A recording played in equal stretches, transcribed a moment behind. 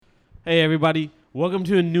Hey, everybody. Welcome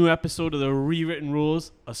to a new episode of the Rewritten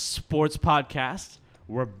Rules, a sports podcast.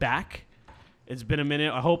 We're back. It's been a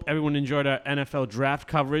minute. I hope everyone enjoyed our NFL draft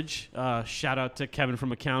coverage. Shout out to Kevin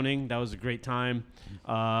from accounting. That was a great time.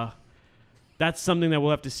 That's something that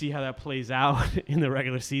we'll have to see how that plays out in the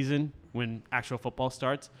regular season when actual football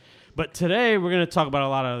starts. But today, we're going to talk about a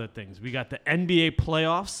lot of other things. We got the NBA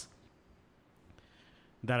playoffs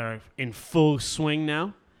that are in full swing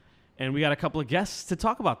now. And we got a couple of guests to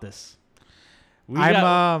talk about this.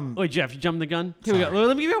 Wait, Jeff, you jumped the gun? Here we go.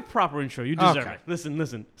 Let me give you a proper intro. You deserve it.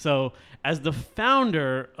 Listen. So, as the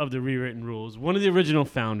founder of the Rewritten Rules, one of the original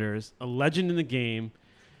founders, a legend in the game,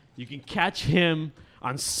 you can catch him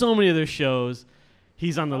on so many other shows.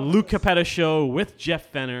 He's on the Luke Capetta show with Jeff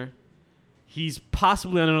Fenner. He's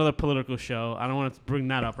possibly on another political show. I don't want to bring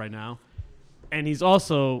that up right now. And he's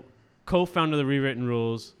also co-founder of the Rewritten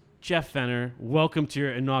Rules. Jeff Fenner, welcome to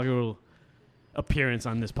your inaugural appearance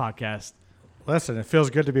on this podcast. Listen, it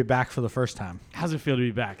feels good to be back for the first time. How's it feel to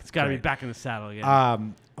be back? It's got to be back in the saddle again. I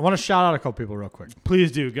want to shout out a couple people real quick.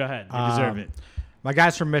 Please do. Go ahead. You deserve it. My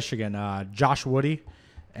guys from Michigan, Josh Woody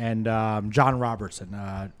and John Robertson,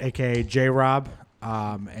 a.k.a. J-Rob,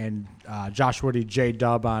 and Josh Woody,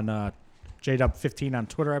 J-Dub on J-Dub15 on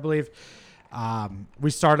Twitter, I believe.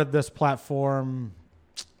 We started this platform,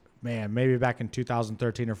 maybe back in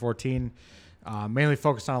 2013 or 14, mainly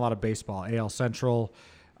focused on a lot of baseball, AL Central.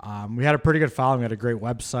 We had a pretty good following. We had a great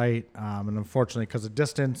website, and unfortunately, because of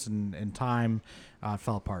distance and time, it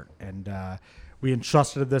fell apart. And we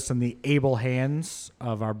entrusted this in the able hands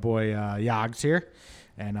of our boy Yogs here,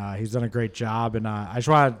 and he's done a great job. And I just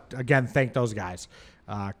want to, again, thank those guys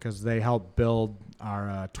because they helped build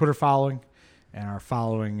our Twitter following and our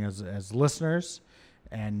following as listeners.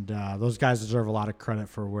 And those guys deserve a lot of credit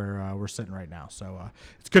for where we're sitting right now. So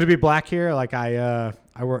it's good to be back here. Like I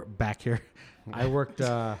work back here. I worked.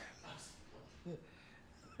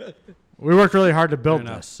 We worked really hard to build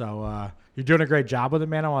this, so you're doing a great job with it,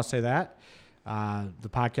 man. I want to say that the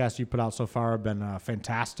podcasts you put out so far have been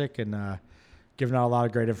fantastic and giving out a lot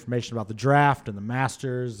of great information about the draft and the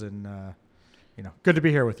Masters, and good to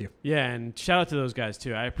be here with you. Yeah, and shout out to those guys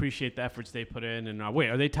too. I appreciate the efforts they put in. And wait,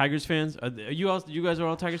 are they Tigers fans? You guys are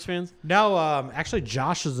all Tigers fans? No, actually,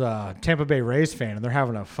 Josh is a Tampa Bay Rays fan, and they're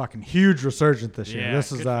having a fucking huge resurgence this year.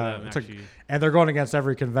 This is and they're going against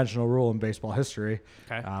every conventional rule in baseball history.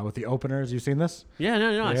 Okay. With the openers, you seen this? Yeah,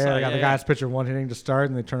 no. Yeah, they got the guys pitching one inning to start,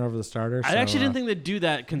 and they turn over the starter. I actually didn't think they'd do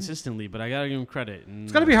that consistently, but I gotta give them credit. And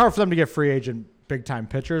it's gonna be hard for them to get free agent big time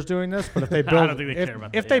pitchers doing this, but if they build, I don't think they care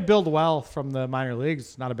about that, they build well from the minor leagues,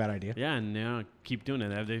 it's not a bad idea. Yeah, and keep doing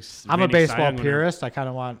it. I'm a baseball purist. I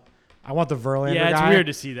want the Verlander guy. Yeah, it's weird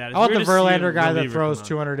to see that. I want the Verlander guy that throws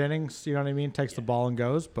 200 innings. You know what I mean? Takes the ball and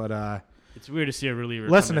goes. But it's weird to see a reliever.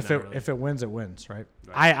 Listen, if it wins, it wins, right?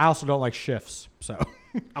 I also don't like shifts, so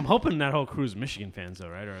I'm hoping that whole crew's Michigan fans, though,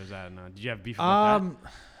 right? Or is that did you have beef about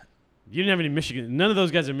that? You didn't have any Michigan. None of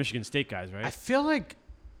those guys are Michigan State guys, right? I feel like,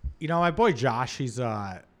 my boy Josh, he's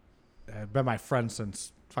been my friend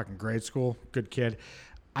since fucking grade school. Good kid.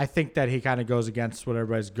 I think that he kind of goes against what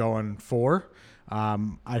everybody's going for.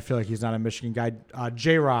 I feel like he's not a Michigan guy.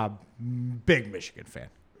 J-Rob, big Michigan fan.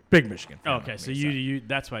 Big Michigan fan. Okay, so you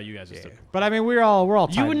that's why you guys are still. But I mean, we're all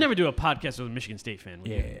You would never do a podcast with a Michigan State fan,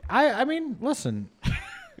 would you? I mean, listen.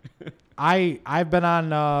 I've been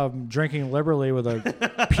on drinking liberally with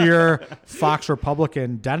a pure Fox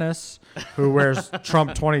Republican Dennis who wears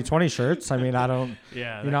Trump 2020 shirts. I mean, I don't.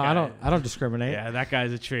 Yeah, I don't discriminate. Yeah, that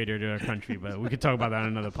guy's a traitor to our country, but we could talk about that on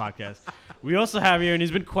another podcast. We also have here, and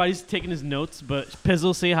he's been quiet. He's taking his notes, but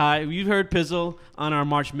Pizzle, say hi. You've heard Pizzle on our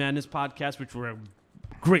March Madness podcast, which were a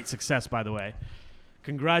great success, by the way.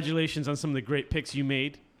 Congratulations on some of the great picks you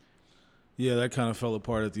made. Yeah, that kind of fell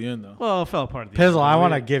apart at the end, though. Well, it fell apart at the end. Pizzle, I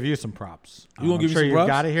want to give you some props. You want to give me some props? I'm sure you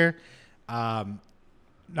got it here.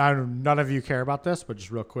 None of you care about this, but just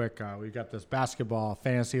real quick, we've got this basketball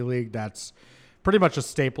fantasy league that's pretty much a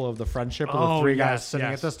staple of the friendship of the three guys sitting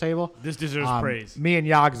at this table. This deserves praise. Me and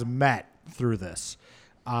Yogs met through this.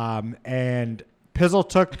 And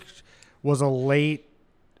Pizzle was a late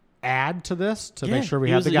add to this to make sure we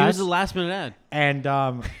had the guys. He was a last-minute ad.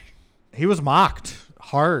 And he was mocked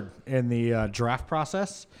hard in the draft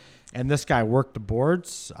process, and this guy worked the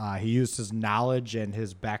boards. He used his knowledge and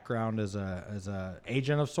his background as a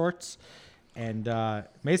agent of sorts, and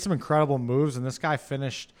made some incredible moves. And this guy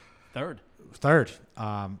finished third,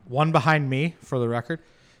 one behind me for the record,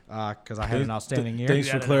 because I had an outstanding year. Thanks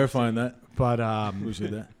for clarifying that. But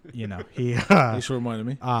appreciate that. He thanks for reminding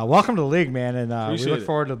me. Welcome to the league, man, and we look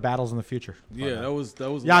forward to battles in the future. Yeah, that was.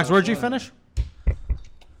 Yogs, where'd you finish?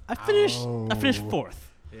 I finished fourth.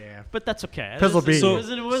 Yeah, but that's okay. Pizzle beat you.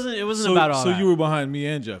 It wasn't about all so that. you were behind me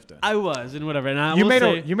and Jeff then. I was, and whatever. And I You will made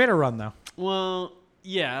say, you made a run though. well,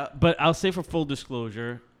 yeah, but I'll say for full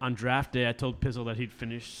disclosure, on draft day, I told Pizzle that he'd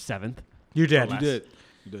finish 7th. You did. Or You less.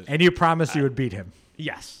 did. And you promised you would beat him.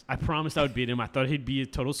 Yes, I promised I would beat him. I thought he'd be a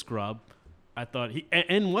total scrub. I thought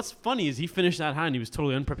and what's funny is he finished that high and he was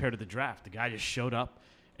totally unprepared at the draft. The guy just showed up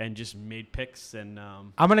and just made picks, and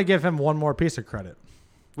I'm gonna give him one more piece of credit.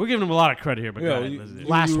 we're giving him a lot of credit here. But go Yeah, ahead, you, let's do it.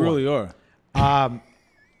 Last you one. really are.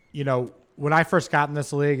 You know, when I first got in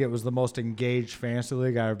this league, it was the most engaged fantasy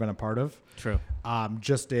league I've ever been a part of. True.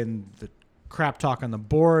 Just in the crap talk on the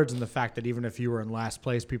boards and the fact that even if you were in last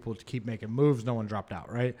place, people would keep making moves. No one dropped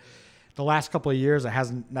out, right? The last couple of years, it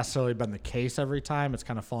hasn't necessarily been the case every time. It's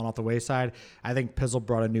kind of fallen off the wayside. I think Pizzle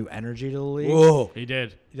brought a new energy to the league. Whoa. He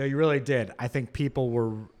did. You know, you really did. I think people were.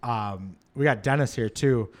 We got Dennis here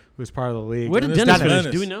too, who's part of the league. Where did Dennis Dennis finish?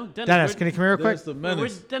 Dennis. Do we know? Dennis, can you come here real quick? Dennis the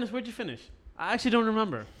menace. Dennis, where'd you finish? I actually don't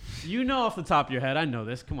remember. You know off the top of your head. I know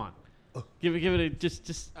this. Come on. Give it a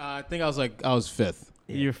just. I think I was fifth.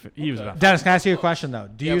 He was about. Dennis, can I ask you a question though?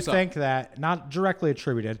 Do Yeah, you what's up? think that, not directly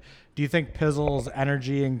attributed, do you think Pizzle's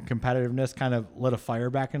energy and competitiveness kind of lit a fire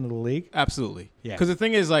back into the league? Absolutely. Yeah. Because the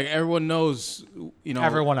thing is, like, everyone knows, you know,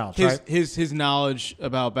 Everyone else, his, right? his knowledge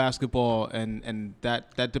about basketball, and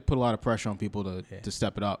that did put a lot of pressure on people to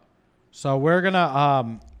step it up. So we're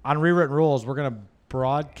gonna on Rewritten Rules, we're gonna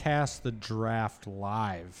broadcast the draft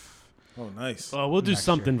live. Oh, nice. Well, we'll do Next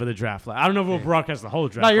something for the draft. I don't know if we'll broadcast the whole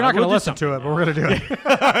draft. No, you're not live. gonna We'll do listen to it, but we're gonna do it.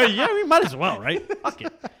 something. Yeah, we might as well, right? Fuck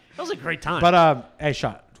it. That was a great time. But hey,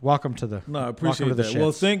 Sean, welcome to the. No, I welcome appreciate to the that.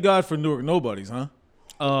 Well, shits. thank God for Newark Nobodies, huh?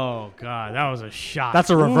 oh god, that was a shot. That's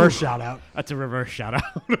a reverse Ooh. shout out. That's a reverse shout out.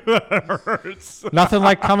 That hurts. Nothing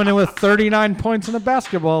like coming in with 39 points in a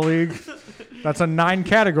basketball league. That's a 9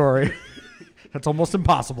 category. That's almost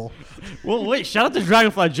impossible. Well, wait. Shout out to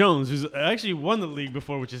Dragonfly Jones, who's actually won the league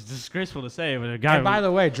before, which is disgraceful to say. But a guy. And by the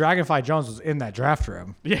way, Dragonfly Jones was in that draft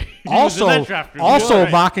room. yeah, he was in Also, that draft room. also You're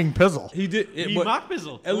right. mocking Pizzle. He did. He but mocked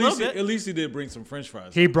Pizzle. At a least, little bit. at least he did bring some French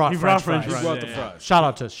fries. He brought He French brought fries. He French brought fries, the yeah. fries. Shout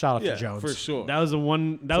out to Yeah, Jones. for sure. That was the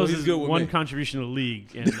one. That So was he's his good with one me. contribution to the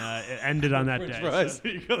league, and it ended on that French day. fries. So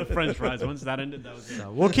there you go, the French fries. Once that ended, that was it.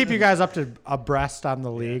 So we'll keep you guys up to abreast on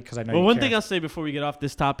the league because I know. Well, you one care. thing I'll say before we get off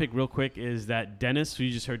this topic real quick is that Dennis, who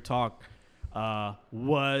you just heard talk,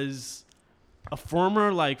 was a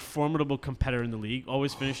former formidable competitor in the league.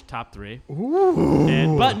 Always finished top 3.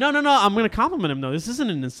 But no. I'm going to compliment him though. This isn't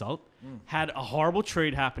an insult. Had a horrible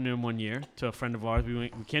trade happen to him one year to a friend of ours.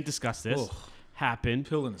 We can't discuss this. Ugh. Happened.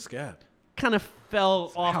 Pill in the scab. Kind of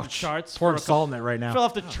fell off the Ouch. charts. Pour for a salt couple, in it right now. fell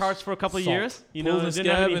off the charts for a couple of Salt. years. You Pull know, in the didn't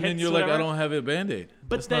have scab, any and then hits, you're like, I whatever. don't have a Band-Aid.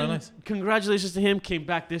 But That's then, not nice. congratulations to him. Came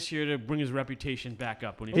back this year to bring his reputation back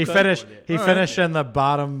up. When He okay. finished. He All right. finished in the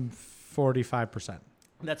bottom 45%.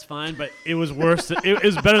 That's fine, but it was worse. It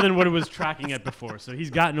was better than what it was tracking at before. So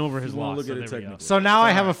he's gotten over his You wanna loss. look So at it there we go. technically. So now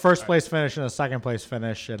I have a first place finish and a second place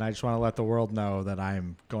finish, and I just want to let the world know that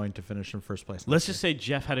I'm going to finish in first place. Let's just say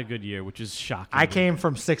Jeff had a good year, which is shocking. I came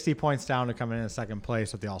from 60 points down to come in second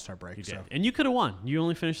place at the All-Star break. You did. So And you could have won. You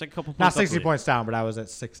only finished like a couple points. not up 60 the lead. points down, but I was at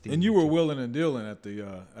 60. And you were willing and dealing at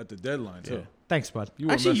the deadline too. Yeah. Thanks, bud. You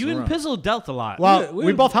were Actually, you messing and around. Pizzle dealt a lot. Well, Yeah,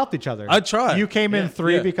 we both helped each other. I tried. You came in Yeah.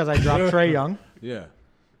 3 Yeah. because I dropped Trey Young. Yeah,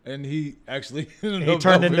 and he actually ended He up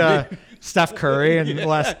turned helping into me. Steph Curry in the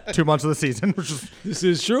last 2 months of the season, which is. This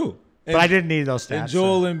is true. But I didn't need those And stats.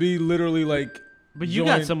 Joel Embiid literally but you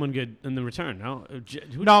got joined- someone good in the return, no?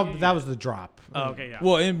 No, that was the drop. Oh, okay, yeah.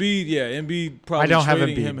 Well, Embiid probably I don't have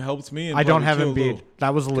trading Embiid. him helped me. And I don't have probably killed Embiid.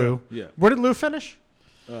 That was Lou. Yeah. Where did Lou finish?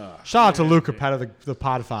 Shout out to Lou Capetta, the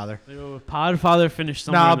Podfather. Podfather finished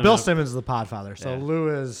somewhere. No, in the Bill middle. Simmons is the Podfather. So Yeah.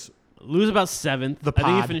 Lou is. Lou's about 7th. The I think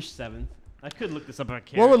he pod. finished 7th. I could look this up if I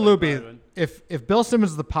can. What would Lou be? If Bill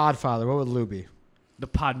Simmons is the Podfather, what would Lou be? The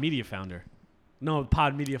Pod Media founder. No,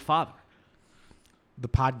 Pod Media father. The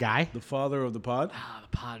Pod guy? The father of the pod. Ah,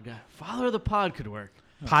 the Pod guy. Father of the Pod could work.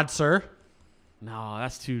 Pod Sir? No,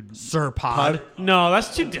 that's too. Sir Pod. No,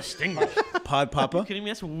 that's too distinguished. Pod Are Papa. you kidding me?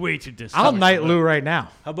 That's way too distinguished. I'll knight Lou right now.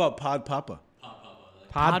 How about Pod Papa?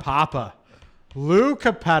 Pod Papa. Lou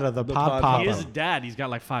Capetta, the Pod Pod Papa. He is a dad. He's got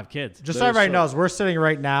like 5 kids. Just so Very everybody so. knows, we're sitting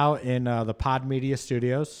right now in the Pod Media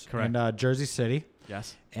Studios Correct. in Jersey City.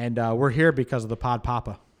 Yes. And we're here because of the Pod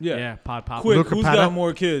Papa. Yeah. Pod Pop. Quick, Lou who's Capetta? got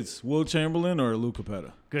more kids, Will Chamberlain or Lou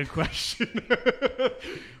Capetta? Good question.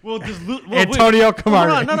 Well, does Lou, Antonio wait, hold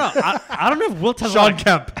Camardi. on, no. I don't know if Wilt has a Sean lot of,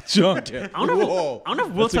 Kemp. John Kemp. I don't know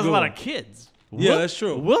if Wilt That's a has a good lot one. of kids. Yeah, that's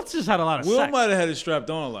true. Wilt just had a lot of Will sex. might have had it strapped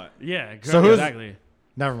on a lot. Yeah, So who's- exactly.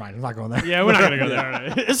 Never mind. I'm not going there. Yeah, we're not going to go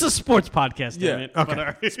there. It's a sports podcast, damn Yeah. it. Okay.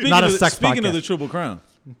 But, Not a sex Speaking podcast. of the Triple Crown,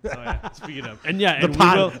 Speaking of, and yeah, The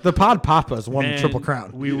and pod Papas won the and Triple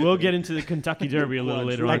Crown. We will get into the Kentucky Derby a little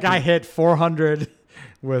later on. That guy hit 400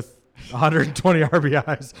 with 120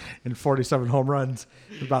 RBIs and 47 home runs.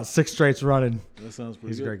 About 6 straights running. That sounds pretty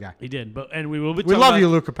He's good. a great guy. He did, and we will be. We love you,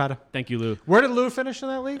 Lou Capetta. Thank you, Lou. Where did Lou finish in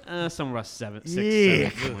that league? Somewhere around 7, 6, Yeah.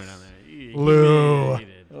 7, somewhere down there. Lou. He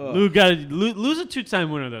did. Lou's a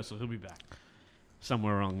 2-time winner though, so he'll be back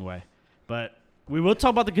somewhere along the way. But we will talk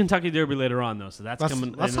about the Kentucky Derby later on though, so that's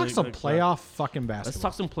coming. Let's talk some playoff fucking basketball. Let's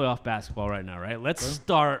talk some playoff basketball right now, right? Let's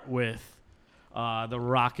start with the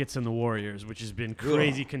Rockets and the Warriors, which has been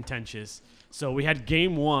crazy contentious. So we had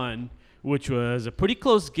game 1, which was a pretty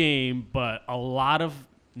close game, but a lot of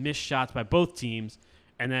missed shots by both teams,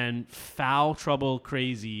 and then foul trouble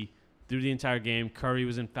crazy through the entire game. Curry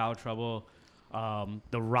was in foul trouble.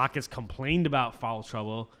 The Rockets complained about foul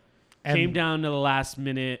trouble. And came down to the last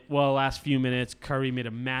few minutes. Curry made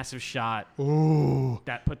a massive shot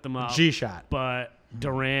that put them up. G-shot. But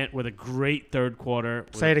Durant with a great third quarter.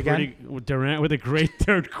 Say it again. Durant with a great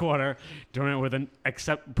third quarter. Durant with an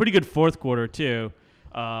pretty good fourth quarter too.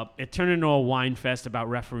 It turned into a wine fest about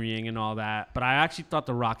refereeing and all that. But I actually thought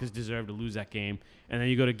the Rockets deserved to lose that game. And then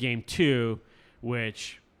you go to game 2,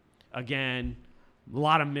 which, again, a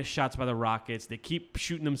lot of missed shots by the Rockets. They keep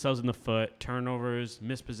shooting themselves in the foot. Turnovers,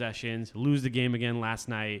 missed possessions. Lose the game again last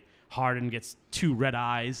night. Harden gets 2 red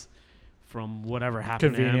eyes from whatever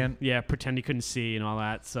happened to him. Convenient. Yeah, pretend he couldn't see and all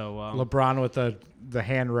that. So LeBron with the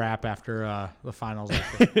hand wrap after the finals.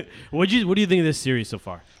 what do you think of this series so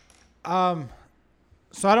far?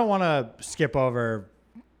 So I don't want to skip over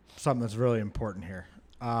something that's really important here.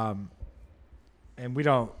 And we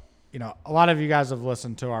don't, a lot of you guys have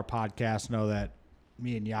listened to our podcast, know that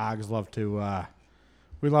me and Yags love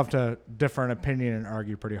to differ in opinion and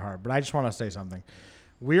argue pretty hard. But I just want to say something.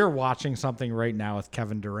 We are watching something right now with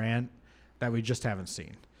Kevin Durant that we just haven't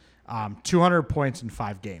seen. 200 points in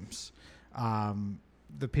 5 games.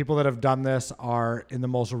 The people that have done this are in the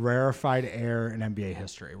most rarefied air in NBA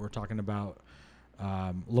history. We're talking about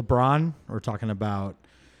LeBron. We're talking about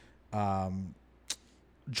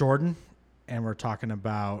Jordan. And we're talking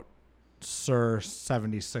about Sir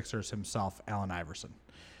 76ers himself, Allen Iverson.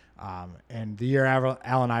 And the year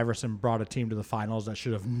Allen Iverson brought a team to the finals that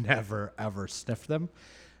should have never, ever sniffed them.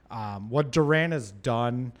 What Durant has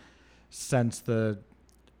done since the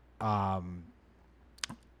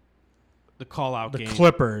call-out game.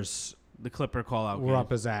 Clippers The Clipper call-out were game.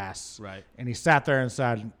 up his ass. Right. And he sat there and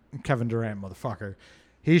said, Kevin Durant, motherfucker.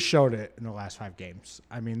 He showed it in the last 5 games.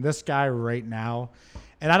 I mean, this guy right now,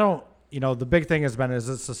 and I don't, the big thing has been, is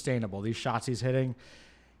it sustainable? These shots he's hitting.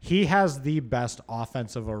 He has the best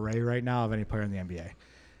offensive array right now of any player in the NBA.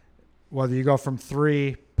 Whether you go from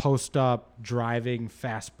 3, post up, driving,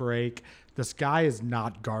 fast break, this guy is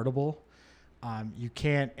not guardable. You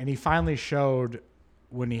can't, and he finally showed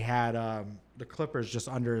when he had the Clippers just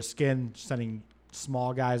under his skin, sending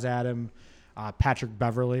small guys at him. Patrick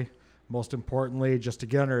Beverley, most importantly, just to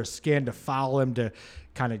get under his skin, to foul him, to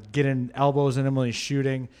kind of get in elbows in him when he's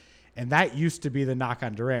shooting. And that used to be the knock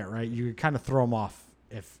on Durant, right? You could kind of throw him off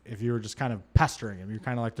if you were just kind of pestering him. You're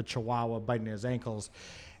kind of like the Chihuahua biting his ankles.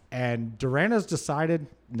 And Durant has decided,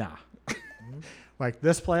 nah. Like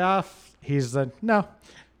this playoff, he's no, I'm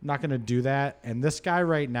not going to do that. And this guy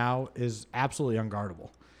right now is absolutely unguardable.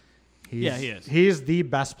 He is. He's the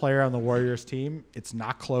best player on the Warriors team. It's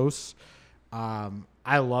not close.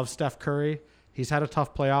 I love Steph Curry. He's had a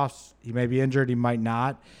tough playoffs. He may be injured. He might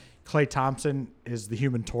not. Klay Thompson is the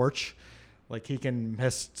Human Torch. Like, he can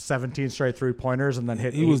miss 17 straight 3-pointers and then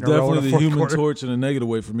hit 8 He was in a row in definitely the the fourth Human quarter. Torch in a negative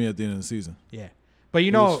way for me at the end of the season. Yeah. But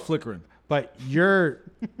It was flickering. But you're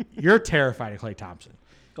terrified of Klay Thompson.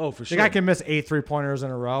 Oh, for The sure. guy can miss 8 3-pointers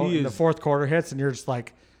in a row, He and the is- fourth quarter hits, and you're just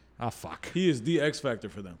like, oh, fuck. He is the X factor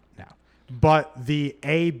for them. No. But the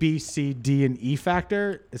A, B, C, D, and E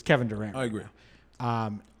factor is Kevin Durant. I agree.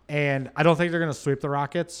 And I don't think they're going to sweep the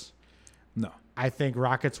Rockets. No. I think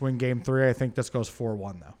Rockets win game 3. I think this goes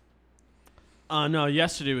 4-1, though. No,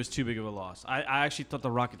 yesterday was too big of a loss. I actually thought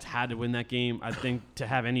the Rockets had to win that game. I think to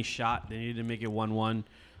have any shot, they needed to make it 1-1.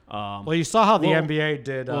 Well, you saw how the well- NBA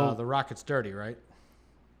did well- the Rockets dirty, right?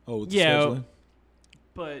 Oh, with the Yeah. scheduling?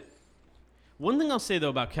 But one thing I'll say, though,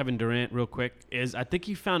 about Kevin Durant real quick is I think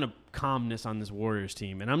he found a calmness on this Warriors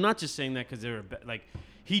team. And I'm not just saying that because they're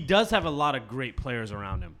he does have a lot of great players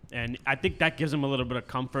around him. And I think that gives him a little bit of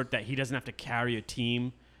comfort that he doesn't have to carry a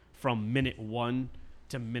team from minute 1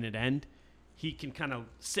 to minute end. he can kind of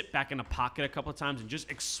sit back in a pocket a couple of times and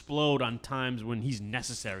just explode on times when he's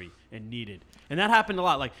necessary and needed. And that happened a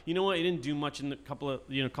lot. Like, you know what? He didn't do much in the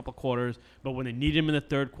couple quarters, but when they needed him in the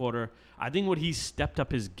third quarter, I think what he's stepped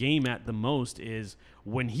up his game at the most is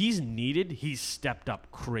when he's needed, he's stepped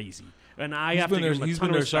up crazy. And I have to give him a ton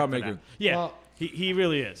of respect for that. Yeah, well, he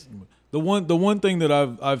really is. The one thing that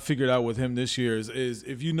I've figured out with him this year is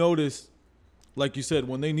if you notice, like you said,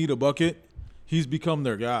 when they need a bucket, he's become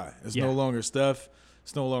their guy. It's no longer Steph.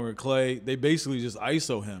 It's no longer Clay. They basically just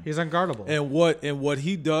ISO him. He's unguardable. And what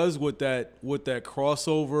he does with that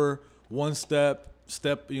crossover, one step,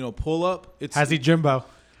 pull up. Has he Jimbo?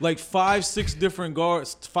 Like 5-6 different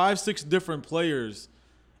guards, 5-6 different players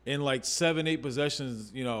in like 7-8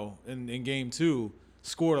 possessions, in game 2,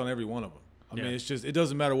 scored on every one of them. I mean, it's just, it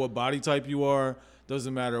doesn't matter what body type you are,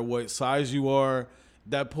 doesn't matter what size you are.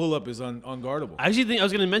 That pull up is unguardable. I actually think I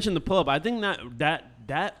was going to mention the pull up. I think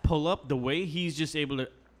that pull up, the way he's just able to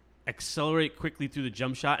accelerate quickly through the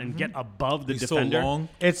jump shot and get above the defender. So long.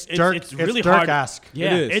 It's really Dirk-esque. hard.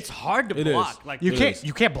 Yeah, it's hard to block. Like you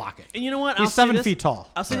can't block it. And you know what? He's 7 feet tall.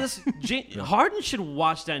 I'll say this: Harden should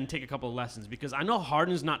watch that and take a couple of lessons, because I know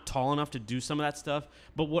Harden's not tall enough to do some of that stuff.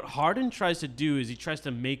 But what Harden tries to do is he tries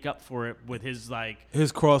to make up for it with his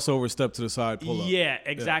crossover step to the side pull up. Yeah,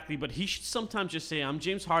 exactly. But he should sometimes just say, "I'm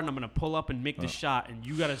James Harden. I'm going to pull up and make the shot, and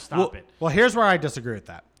you got to stop it." Well, here's where I disagree with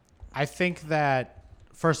that. I think that.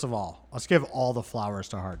 First of all, let's give all the flowers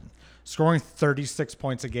to Harden. Scoring 36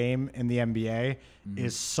 points a game in the NBA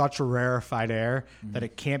is such a rarefied air that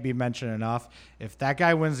it can't be mentioned enough. If that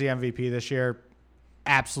guy wins the MVP this year,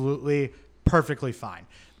 absolutely, perfectly fine.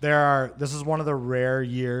 This is one of the rare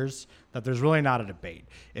years that there's really not a debate.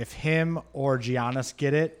 If him or Giannis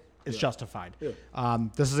get it, it's justified. Yeah.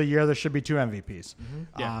 This is a year there should be 2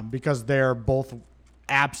 MVPs because they're both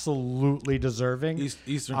absolutely deserving.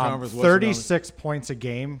 Eastern Conference, 36 points a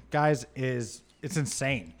game, guys, it's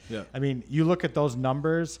insane. Yeah. I mean, you look at those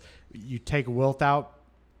numbers, you take Wilt out,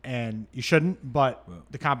 and you shouldn't, but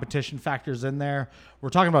the competition factors in there. We're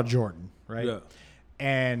talking about Jordan, right? Yeah.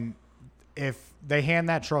 And if they hand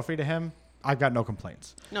that trophy to him, I've got no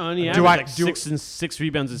complaints. No, and he averaged 6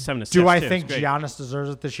 rebounds and 7 assists. Do I think Giannis deserves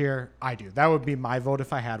it this year? I do. That would be my vote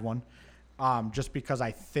if I had one, just because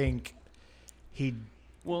I think he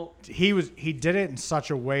did it in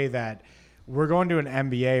such a way that we're going to an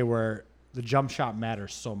NBA where the jump shot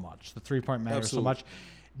matters so much. The 3-point matters so much.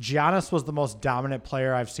 Giannis was the most dominant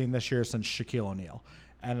player I've seen this year since Shaquille O'Neal.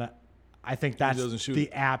 And I think that's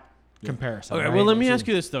the apt comparison. Okay, right? well, let me ask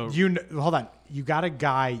you this, though. Hold on. You got a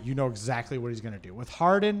guy, you know exactly what he's going to do. With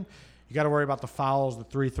Harden, you got to worry about the fouls, the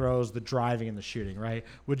 3 throws, the driving, and the shooting, right?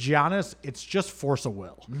 With Giannis, it's just force of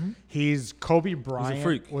will. Mm-hmm. He's Kobe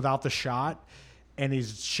Bryant without the shot. And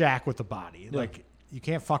he's Shaq with the body. Yeah. Like, you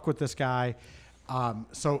can't fuck with this guy.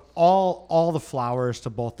 So all the flowers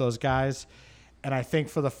to both those guys. And I think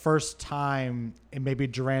for the first time in maybe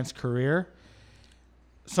Durant's career.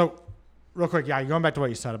 So, real quick, going back to what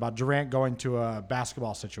you said about Durant going to a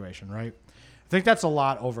basketball situation, right? I think that's a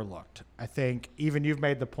lot overlooked. I think even you've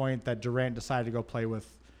made the point that Durant decided to go play with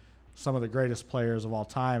some of the greatest players of all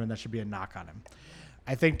time, and that should be a knock on him.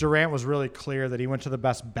 I think Durant was really clear that he went to the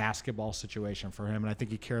best basketball situation for him, and I think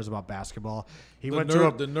he cares about basketball.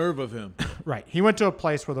 The nerve of him. Right. He went to a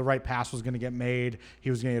place where the right pass was going to get made. He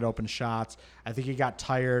was going to get open shots. I think he got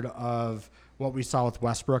tired of what we saw with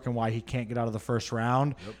Westbrook and why he can't get out of the first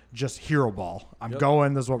round. Yep. Just hero ball. I'm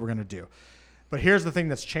going. This is what we're going to do. But here's the thing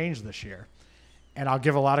that's changed this year, and I'll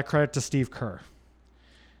give a lot of credit to Steve Kerr.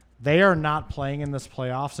 They are not playing in this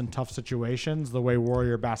playoffs in tough situations the way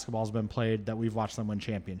Warrior basketball has been played that we've watched them win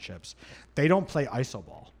championships. They don't play iso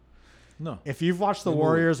ball. No. If you've watched the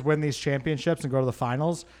Warriors win these championships and go to the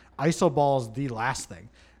finals, iso ball is the last thing.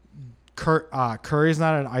 Curry's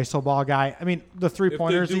not an iso ball guy. I mean, the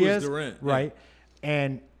 3-pointers he is, Durant, right?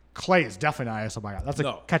 And Clay is definitely not an iso ball guy. That's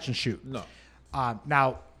a catch and shoot. No.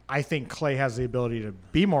 Now, I think Clay has the ability to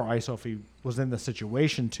be more iso if he was in the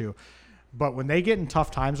situation to. But when they get in tough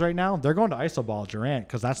times right now, they're going to iso ball Durant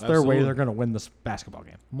because that's their way they're going to win this basketball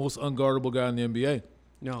game. Most unguardable guy in the NBA.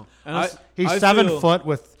 No. He's 7 foot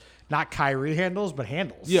with not Kyrie handles, but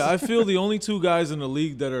handles. Yeah, I feel the only 2 guys in the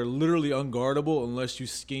league that are literally unguardable unless you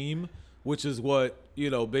scheme, which is what,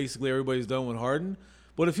 basically everybody's done with Harden.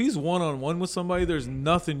 But if he's one-on-one with somebody, there's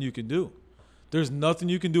nothing you can do. There's nothing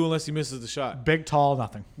you can do unless he misses the shot. Big, tall,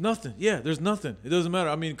 nothing. Nothing. Yeah, there's nothing. It doesn't matter.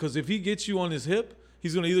 I mean, because if he gets you on his hip,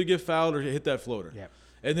 he's going to either get fouled or hit that floater. Yeah.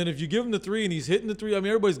 And then if you give him the 3 and he's hitting the 3, I mean,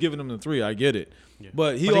 everybody's giving him the 3. I get it. Yeah.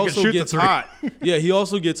 But he also gets hot. Yeah, he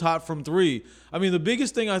also gets hot from 3. I mean, the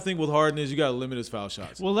biggest thing I think with Harden is you got to limit his foul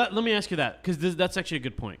shots. Well, let me ask you that because that's actually a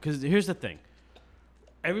good point. Because here's the thing.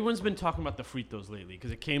 everyone's been talking about the free throws lately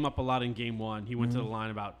because it came up a lot in game one. He went to the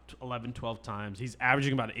line about 11, 12 times. He's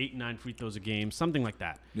averaging about 8, 9 free throws a game, something like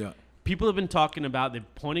that. Yeah. People have been talking about, they're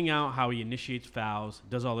pointing out how he initiates fouls,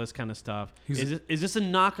 does all this kind of stuff. Is this a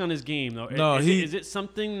knock on his game, though? No, is it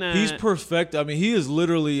something that... He's perfect. I mean, he is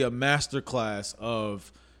literally a masterclass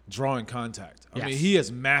of drawing contact. I mean, he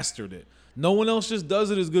has mastered it. No one else just does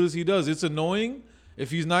it as good as he does. It's annoying if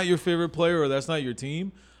he's not your favorite player or that's not your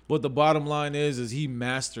team. But the bottom line is he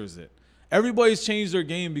masters it. Everybody's changed their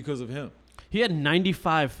game because of him. He had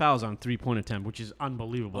 95 fouls on three-point attempt, which is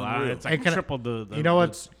unbelievable. It's like triple the... You know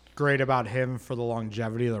what's great about him for the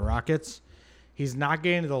longevity of the Rockets? He's not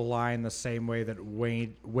getting to the line the same way that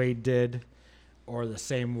Wade did or the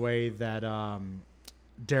same way that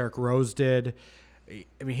Derrick Rose did.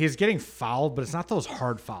 I mean, he's getting fouled, but it's not those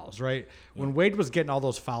hard fouls, right? When Wade was getting all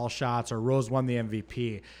those foul shots or Rose won the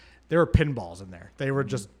MVP, there were pinballs in there. They were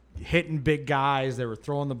just hitting big guys. They were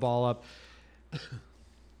throwing the ball up.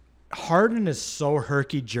 Harden is so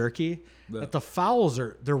herky-jerky that the fouls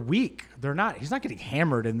they're weak. They're not. He's not getting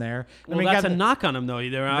hammered in there. Well, that's a knock on him, though.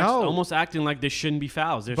 They're almost acting like they shouldn't be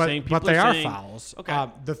fouls. They're saying people but they are are fouls. Okay.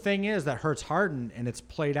 The thing is that hurts Harden, and it's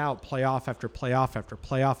played out playoff after playoff after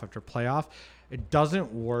playoff after playoff. It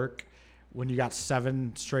doesn't work when you got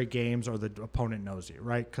 7 straight games or the opponent knows you,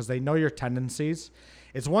 right? Because they know your tendencies.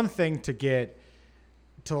 It's one thing to get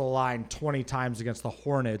to the line 20 times against the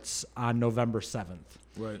Hornets on November 7th.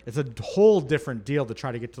 Right. It's a whole different deal to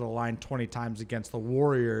try to get to the line 20 times against the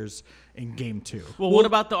Warriors in Game 2. Well, what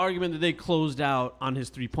about the argument that they closed out on his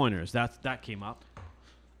three-pointers? That came up.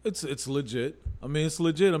 It's legit. I mean, it's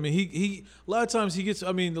legit. I mean, he a lot of times he gets.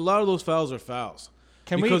 I mean, a lot of those fouls are fouls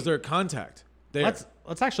because they're contact. Let's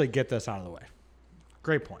actually get this out of the way.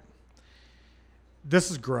 Great point.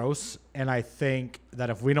 This is gross, and I think that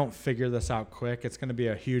if we don't figure this out quick, it's going to be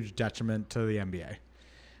a huge detriment to the NBA.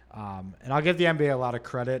 And I'll give the NBA a lot of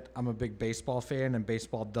credit. I'm a big baseball fan, and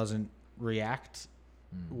baseball doesn't react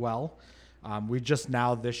well. We just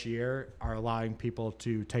now this year are allowing people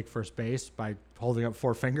to take first base by holding up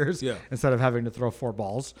 4 fingers instead of having to throw 4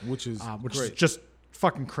 balls, which is is just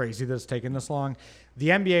fucking crazy that it's taken this long. The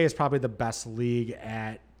NBA is probably the best league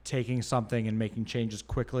at taking something and making changes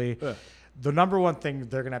quickly. Yeah. The number one thing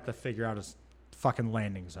they're going to have to figure out is fucking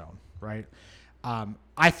landing zone, right?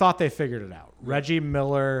 I thought they figured it out. Yeah. Reggie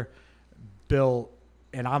Miller built,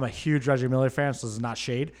 and I'm a huge Reggie Miller fan, so this is not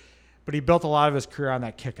shade, but he built a lot of his career on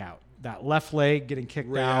that kick out. That left leg getting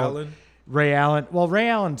kicked out. Ray Allen. Well, Ray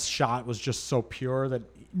Allen's shot was just so pure that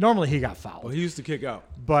normally he got fouled. Well, he used to kick out.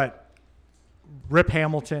 But Rip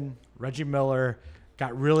Hamilton, Reggie Miller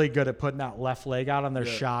got really good at putting that left leg out on their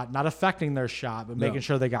shot, not affecting their shot, but making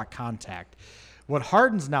sure they got contact. What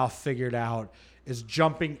Harden's now figured out is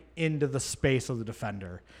jumping into the space of the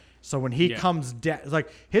defender. So when he comes down,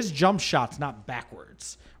 like his jump shot's not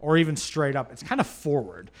backwards or even straight up. It's kind of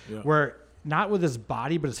forward, where not with his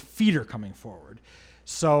body, but his feet are coming forward.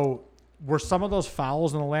 So were some of those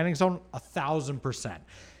fouls in the landing zone? 1,000%.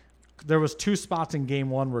 There was 2 spots in game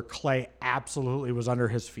 1 where Clay absolutely was under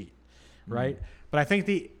his feet, right? But I think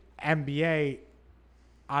the NBA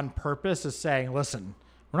on purpose is saying, listen,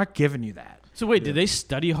 we're not giving you that. So wait, did they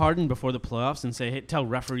study Harden before the playoffs and say, hey, tell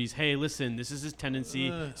referees, hey, listen, this is his tendency,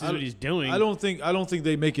 this is what he's doing? I don't think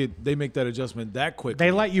they make that adjustment that quickly.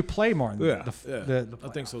 They let you play more in the I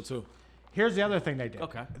think so too. Here's the other thing they did.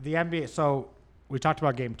 Okay. The NBA, so we talked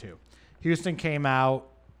about game 2. Houston came out,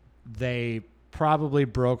 they probably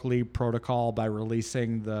broke league protocol by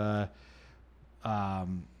releasing the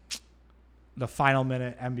final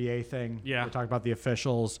minute NBA thing. Yeah. We talked about the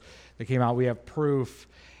officials. They came out. We have proof.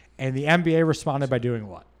 And the NBA responded by doing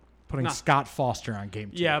what? Putting Scott Foster on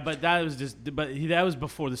game 2. Yeah, but that was that was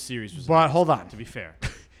before the series was. But hold on. To be fair.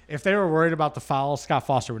 If they were worried about the foul, Scott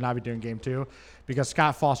Foster would not be doing game 2 because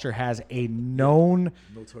Scott Foster has a known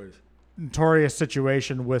notorious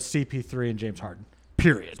situation with CP3 and James Harden.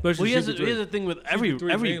 Period. Well, he has a thing with every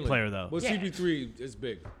player, though. Well, CP3 is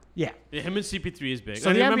big. Yeah. Him and CP3 is big. So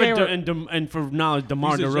I remember, and for knowledge,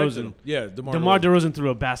 DeMar DeRozan. Yeah, DeMar DeRozan threw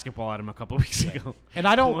a basketball at him a couple weeks ago. And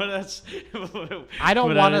I don't want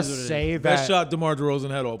to say that. Best shot DeMar DeRozan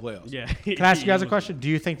had all playoffs. Yeah. Can I ask you guys a question? Do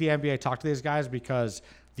you think the NBA talked to these guys because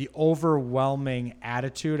the overwhelming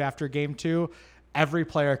attitude after game 2, every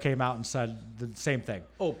player came out and said the same thing.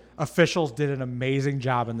 Oh, officials did an amazing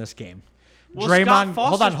job in this game. Well, Draymond,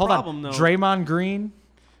 hold on. Draymond Green,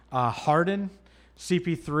 Harden,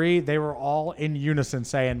 CP3, they were all in unison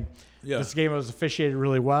saying this game was officiated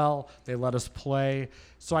really well. They let us play.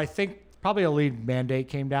 So I think probably a league mandate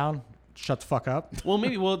came down. Shut the fuck up. Well,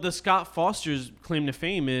 maybe. Well, the Scott Foster's claim to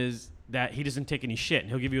fame is that he doesn't take any shit, and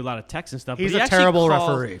he'll give you a lot of text and stuff. He's but he a actually terrible calls,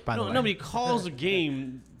 referee, by the way. Nobody calls a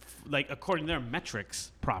game like according to their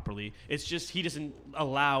metrics properly. It's just he doesn't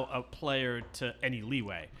allow a player to any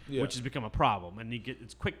leeway, which has become a problem. And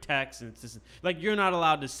it's quick text, and it's just, like you're not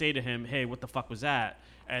allowed to say to him, "Hey, what the fuck was that?"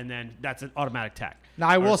 And then that's an automatic tag. Now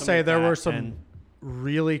I will say like there that, were some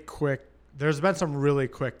really quick. There's been some really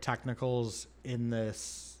quick technicals in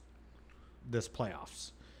this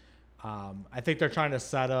playoffs. I think they're trying to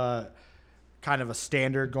set a kind of a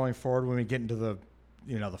standard going forward when we get into the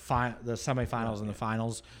semifinals and the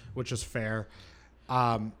finals, which is fair.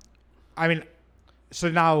 I mean, so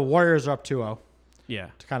now Warriors are up 2-0. Yeah.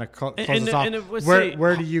 To kind of close this off.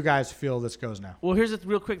 Where do you guys feel this goes now? Well, here's it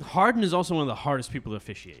real quick. Harden is also one of the hardest people to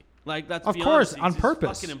officiate. Like that's of course on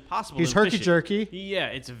purpose. It's fucking impossible. He's herky jerky. Yeah,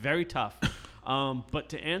 it's very tough. But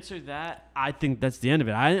to answer that, I think that's the end of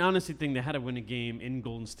it. I honestly think they had to win a game in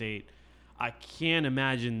Golden State. I can't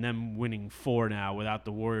imagine them winning 4 now without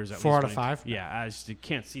the Warriors. At 4 least out of 5. Yeah, I just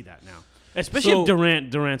can't see that now. Especially if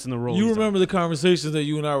Durant's in the role. You remember the conversations that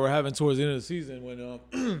you and I were having towards the end of the season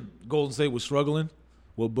when Golden State was struggling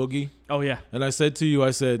with Boogie? Oh yeah. And I said to you,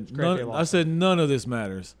 I said none of this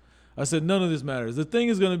matters. I said none of this matters. The thing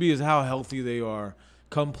is going to be is how healthy they are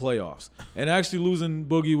come playoffs. And actually losing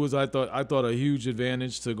Boogie was I thought a huge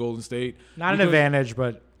advantage to Golden State. Not an advantage,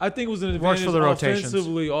 but I think it was an advantage for the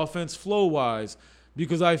offensively, offense flow wise,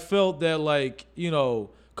 because I felt that a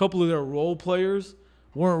couple of their role players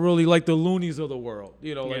weren't really like the loonies of the world.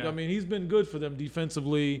 I mean, he's been good for them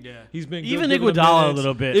defensively. Yeah. He's been even good Iguodala a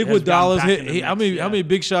little bit. Iguodala's hit. How many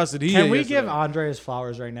big shots did he hit? Can we give Andre his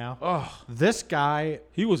flowers right now? Oh, this guy,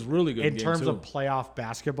 he was really good in terms of playoff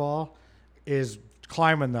basketball, is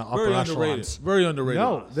climbing the upper echelons. Very underrated.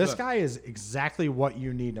 No, this guy is exactly what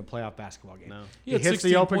you need in a playoff basketball game. No. He hits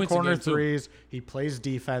the open corner threes. He plays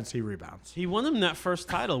defense. He rebounds. He won them that first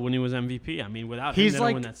title when he was MVP. I mean, without him, they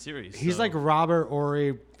don't win that series. He's like Robert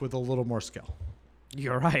Horry with a little more skill.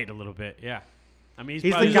 You're right, a little bit. Yeah. I mean,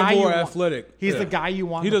 he's the guy more athletic. He's the guy you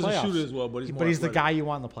want. He in the doesn't playoffs. shoot as well, but he's the guy you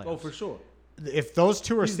want in the playoffs. Oh, for sure. If those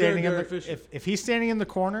two are standing in if he's standing in the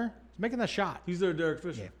corner, he's making that shot. He's their Derek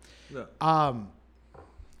Fisher. Yeah.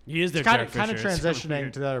 He is their kind of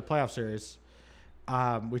transitioning to the other playoff series.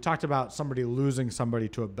 We talked about somebody losing somebody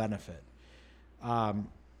to a benefit. Can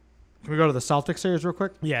we go to the Celtics series real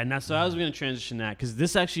quick? Yeah, and so I was going to transition that because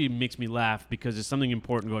this actually makes me laugh because there's something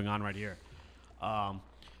important going on right here.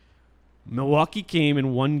 Milwaukee came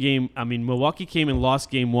and won game. I mean, Milwaukee came and lost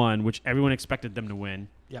game 1, which everyone expected them to win.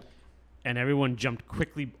 Yep. And everyone jumped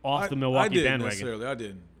quickly off the Milwaukee bandwagon. I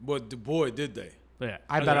didn't. But boy, did they. Yeah.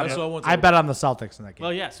 I bet on the Celtics in that game.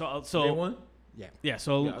 Well, yeah. So game 1? Yeah.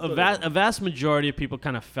 So a vast majority of people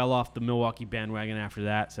kind of fell off the Milwaukee bandwagon after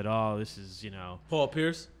that. Said, "Oh, this is Paul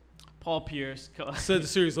Pierce." Said the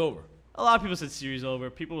series over. A lot of people said series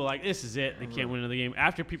over. People were like, "This is it. They can't win another game."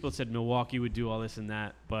 After people said Milwaukee would do all this and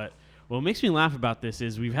that, but what makes me laugh about this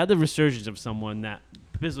is we've had the resurgence of someone that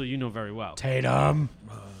Pizzle you know very well. Tatum.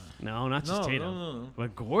 No, not just Tatum. No.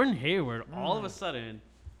 But Gordon Hayward, all of a sudden.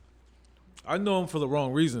 I know him for the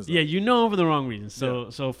wrong reasons. Though. Yeah, you know him for the wrong reasons.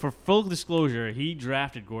 So for full disclosure, he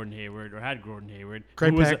drafted Gordon Hayward or had Gordon Hayward.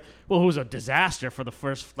 Great pick. Who was a disaster for the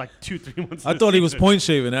first 2-3 months. I thought he was point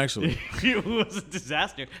shaving actually. He was a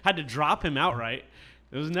disaster. Had to drop him outright.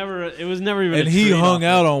 It was never even. And he hung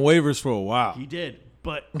out on waivers for a while. He did,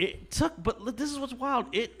 but it took. But this is what's wild.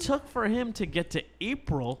 It took for him to get to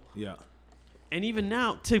April. Yeah. And even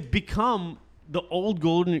now to become the old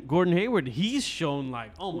Gordon Hayward, he's shown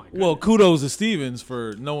oh my god. Well, kudos to Stevens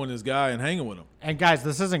for knowing this guy and hanging with him. And guys,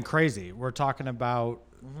 this isn't crazy. We're talking about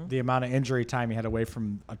the amount of injury time he had away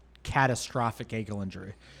from a catastrophic ankle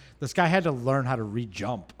injury. This guy had to learn how to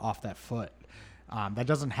re-jump off that foot. That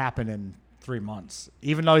doesn't happen in 3 months.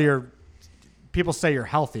 Even though people say you're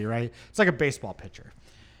healthy, right? It's like a baseball pitcher.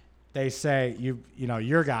 They say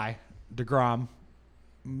your guy, DeGrom,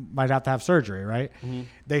 might have to have surgery, right? Mm-hmm.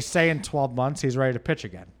 They say in 12 months he's ready to pitch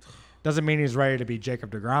again. Doesn't mean he's ready to be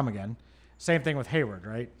Jacob DeGrom again. Same thing with Hayward,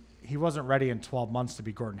 right? He wasn't ready in 12 months to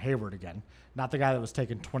be Gordon Hayward again. Not the guy that was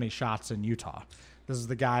taking 20 shots in Utah. This is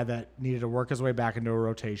the guy that needed to work his way back into a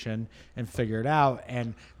rotation and figure it out.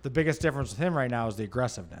 And the biggest difference with him right now is the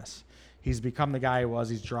aggressiveness. He's become the guy he was.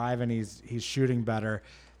 He's driving. He's shooting better.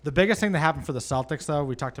 The biggest thing that happened for the Celtics, though,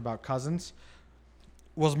 we talked about Cousins,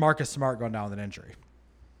 was Marcus Smart going down with an injury.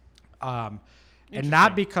 And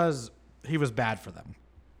not because he was bad for them,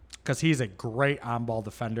 because he's a great on-ball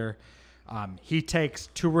defender. He takes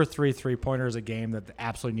 2 or 3 3-pointers a game that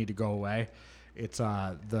absolutely need to go away. It's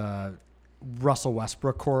the Russell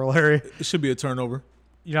Westbrook corollary. It should be a turnover.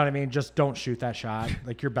 You know what I mean? Just don't shoot that shot.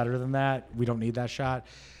 You're better than that. We don't need that shot.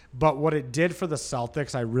 But what it did for the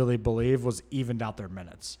Celtics, I really believe, was evened out their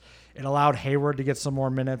minutes. It allowed Hayward to get some more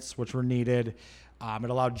minutes, which were needed. It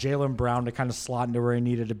allowed Jaylen Brown to kind of slot into where he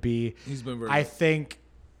needed to be. He's been very I good. think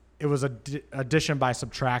it was addition by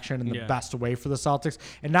subtraction in the best way for the Celtics.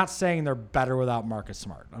 And not saying they're better without Marcus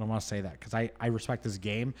Smart. I don't want to say that because I respect his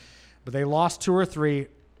game. But they lost 2 or 3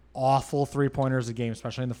 awful three-pointers a game,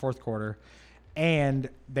 especially in the fourth quarter. And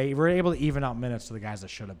they were able to even out minutes to the guys that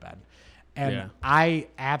should have been. And I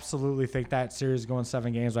absolutely think that series is going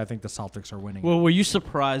 7 games. But I think the Celtics are winning. Well, were you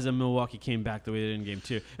surprised that Milwaukee came back the way they did in Game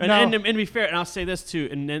 2? And, No. and to be fair, and I'll say this too,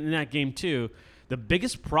 in that Game 2, the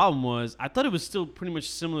biggest problem was I thought it was still pretty much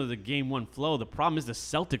similar to the Game 1 flow. The problem is the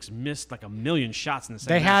Celtics missed like a million shots in the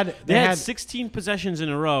second half. They had 16 possessions in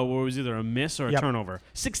a row where it was either a miss or a turnover.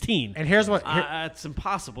 16. And here's what it's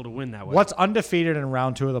impossible to win that way. what's undefeated in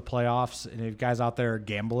round 2 of the playoffs, and if you guys out there are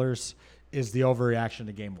gamblers, is the overreaction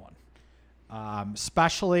to Game 1.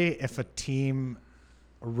 Especially if a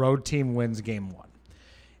road team wins Game 1.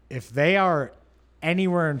 If they are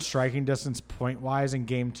anywhere in striking distance point wise in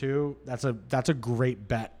Game 2, that's a great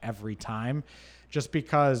bet every time, just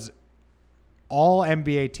because all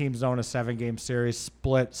NBA teams know in a 7-game series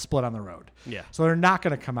split on the road. Yeah. So they're not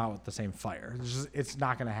going to come out with the same fire. It's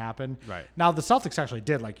not going to happen. Right. Now the Celtics actually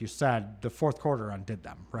did, like you said, the fourth quarter undid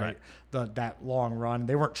them. Right. That long run,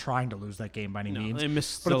 they weren't trying to lose that game by any means. They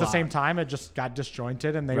missed but a at the lot. same time, it just got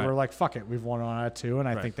disjointed, and they were like, "Fuck it, we've won 1 out of 2," and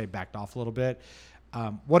I think they backed off a little bit.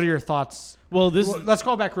 What are your thoughts? Well, let's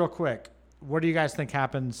go back real quick. What do you guys think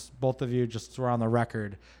happens, both of you, just so we're on the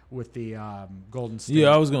record, with the Golden State? Yeah,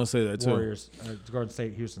 I was gonna say that too. Warriors, Golden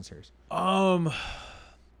State Houston series.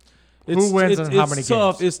 Who wins and how many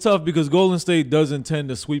tough. games? It's tough because Golden State doesn't tend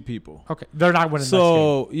to sweep people. Okay, they're not winning.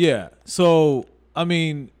 So yeah, so I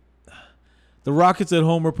mean, the Rockets at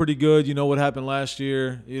home are pretty good. You know what happened last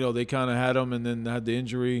year? You know they kind of had them and then had the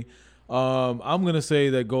injury. I'm gonna say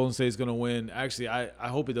that Golden State's gonna win. Actually, I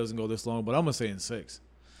hope it doesn't go this long, but I'm gonna say in 6.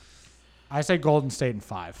 I say Golden State in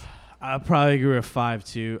 5. I'll probably agree with 5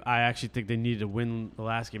 too. I actually think they needed to win the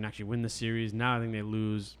last game and actually win the series. Now I think they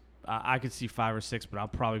lose. I could see 5 or 6, but I'll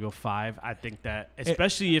probably go 5. I think that,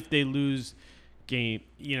 especially if they lose game,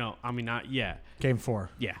 Game 4.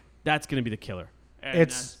 Yeah, that's going to be the killer. And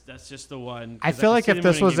that's just the one. I feel like if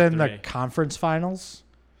this was in the conference finals,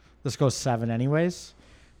 this goes 7 anyways.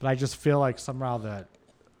 But I just feel like somehow the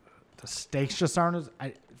stakes just aren't as.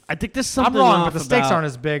 I think there's something. I'm wrong, off but the stakes about, aren't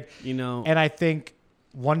as big. And I think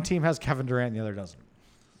one team has Kevin Durant and the other doesn't.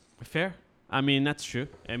 Fair. I mean, that's true.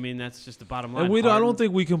 I mean, that's just the bottom line. And I don't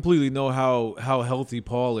think we completely know how healthy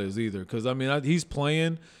Paul is either. Because, I mean, he's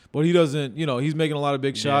playing, but he doesn't, he's making a lot of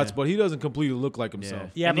big shots, but he doesn't completely look like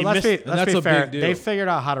himself. Yeah, but let's be fair. They figured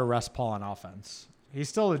out how to rest Paul on offense. He's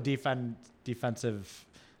still a defensive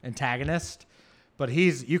antagonist, but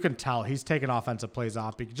you can tell he's taking offensive plays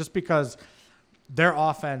off just because their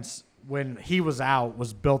offense, when he was out,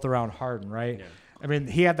 was built around Harden, right? Yeah. I mean,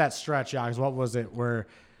 he had that stretch, what was it, where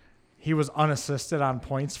he was unassisted on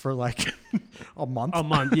points for like a month. A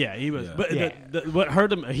month, yeah, he was. Yeah. But what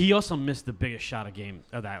hurt him? He also missed the biggest shot of game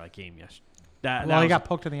yesterday. He got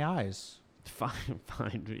poked in the eyes.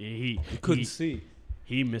 Fine. He couldn't see.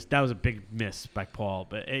 He missed. That was a big miss by Paul.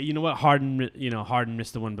 But you know what? Harden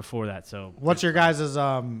missed the one before that. So what's your guys'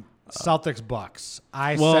 Celtics Bucks?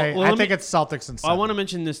 I think it's Celtics and 7. I want to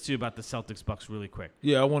mention this too about the Celtics Bucks really quick.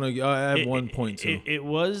 Yeah, I have 1 point too.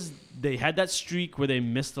 They had that streak where they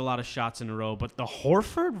missed a lot of shots in a row, but the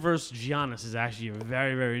Horford versus Giannis is actually a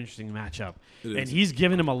very, very interesting matchup. And he's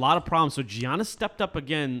given him a lot of problems. So Giannis stepped up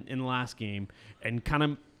again in the last game and kind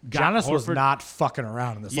of Giannis was not fucking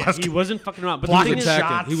around in this last game. He wasn't fucking around. But he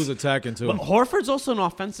was attacking too. But Horford's also an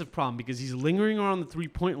offensive problem because he's lingering around the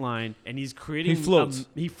 3-point line and he's creating. He floats.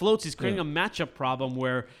 He's creating a matchup problem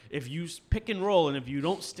where if you pick and roll and if you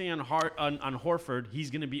don't stay on Horford, he's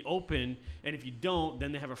going to be open. And if you don't,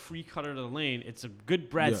 then they have a free cutter to the lane. It's a good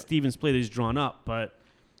Brad Stevens play that he's drawn up. But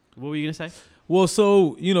what were you going to say? Well,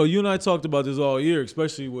 so, you and I talked about this all year,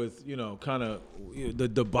 especially with, kind of the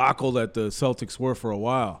debacle that the Celtics were for a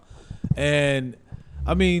while. And,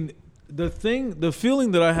 I mean, the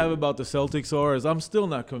feeling that I have about the Celtics is I'm still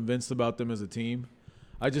not convinced about them as a team.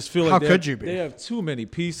 I just feel like they have too many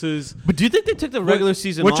pieces. But do you think they took the regular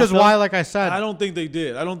season off? Which is why, like I said. I don't think they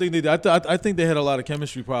did. I think they had a lot of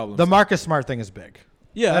chemistry problems. The Marcus Smart thing is big.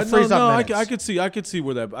 Yeah, I could see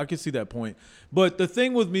that point. But the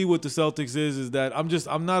thing with me with the Celtics is that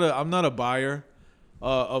I'm not a buyer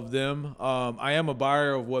of them. I am a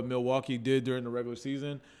buyer of what Milwaukee did during the regular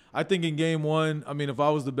season. I think in Game 1, I mean, if I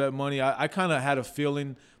was to bet money, I kind of had a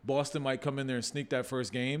feeling Boston might come in there and sneak that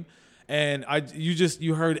first game. And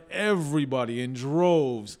you heard everybody in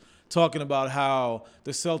droves talking about how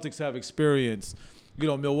the Celtics have experience.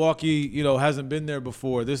 Milwaukee, hasn't been there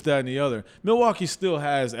before, this, that, and the other. Milwaukee still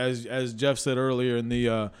has, as Jeff said earlier in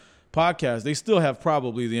the podcast, they still have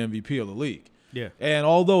probably the MVP of the league. Yeah. And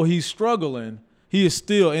although he's struggling, he is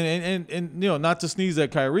still, and not to sneeze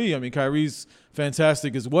at Kyrie. I mean, Kyrie's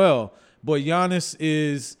fantastic as well. But Giannis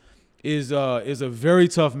is a very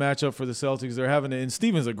tough matchup for the Celtics. They're having it, and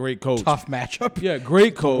Stevens a great coach. Tough matchup. Yeah,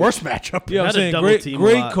 great coach. Worst matchup. Yeah, I'm Had a saying double great team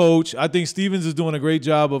a lot. coach. I think Stevens is doing a great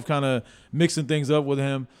job of kind of mixing things up with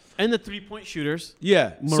him. And the 3-point shooters.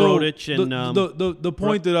 Yeah, Mirotic so and the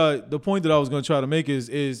point that I was going to try to make is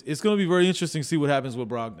it's going to be very interesting to see what happens with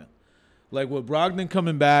Brogdon. Like with Brogdon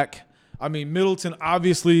coming back, I mean Middleton.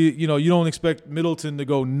 Obviously, you don't expect Middleton to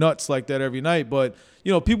go nuts like that every night, but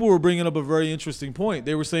people were bringing up a very interesting point.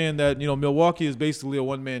 They were saying that Milwaukee is basically a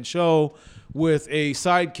one-man show with a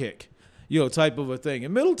sidekick, type of a thing,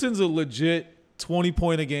 and Middleton's a legit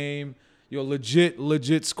 20-point a game,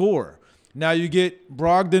 legit scorer. Now you get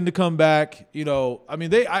Brogdon to come back.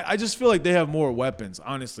 I just feel like they have more weapons,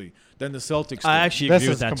 honestly, than the Celtics do. I actually agree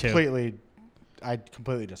with that too. I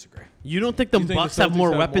completely disagree. You don't think the Bucks have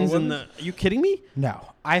more weapons than the? Are you kidding me?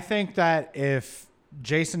 No, I think that if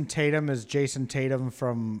Jason Tatum is Jason Tatum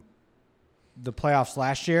from the playoffs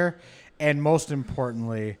last year, and most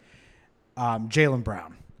importantly, Jaylen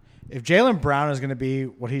Brown. If Jaylen Brown is going to be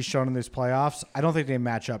what he's shown in these playoffs, I don't think they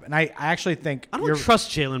match up. And I actually think I don't trust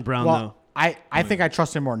Jaylen Brown though. I think I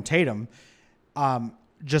trust him more than Tatum,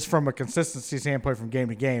 just from a consistency standpoint from game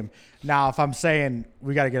to game. Now, if I'm saying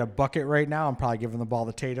we got to get a bucket right now, I'm probably giving the ball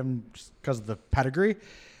to Tatum just because of the pedigree.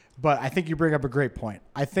 But I think you bring up a great point.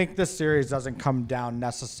 I think this series doesn't come down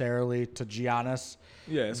necessarily to Giannis.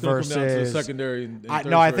 Yeah, it's going to come down to the secondary.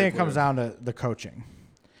 I think it comes down to the coaching.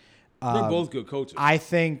 They're both good coaches. I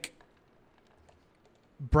think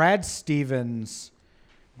Brad Stevens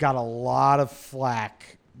got a lot of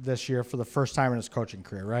flack this year for the first time in his coaching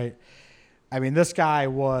career, right? I mean, this guy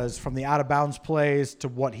was from the out-of-bounds plays to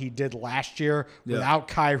what he did last year without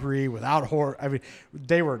Kyrie, without Horford. I mean,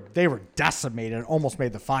 they were decimated and almost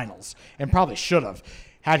made the finals and probably should have.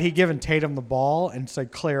 Had he given Tatum the ball and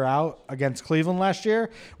said clear out against Cleveland last year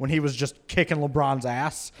when he was just kicking LeBron's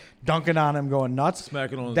ass, dunking on him, going nuts,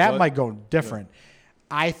 smacking on his that butt. might go different.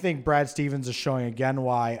 Yeah. I think Brad Stevens is showing again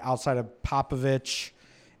why outside of Popovich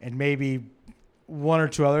and maybe one or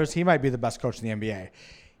two others, he might be the best coach in the NBA.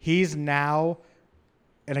 He's now,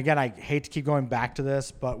 and again, I hate to keep going back to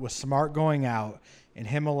this, but with Smart going out and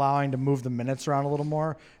him allowing to move the minutes around a little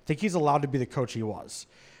more, I think he's allowed to be the coach he was.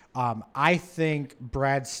 I think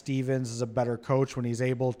Brad Stevens is a better coach when he's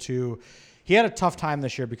able to. He had a tough time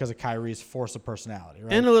this year because of Kyrie's force of personality,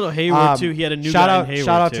 right? And a little Hayward too. He had a new guy in Hayward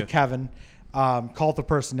Shout out too. to Kevin. Cult of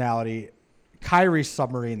personality. Kyrie's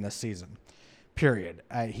submarine this season. Period.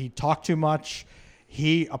 He talked too much.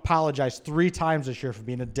 He apologized 3 times this year for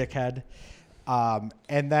being a dickhead.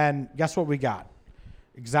 And then guess what we got?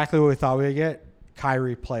 Exactly what we thought we'd get.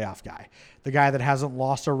 Kyrie, playoff guy. The guy that hasn't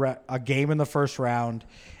lost a game in the first round.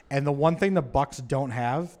 And the one thing the Bucks don't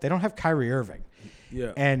have, they don't have Kyrie Irving.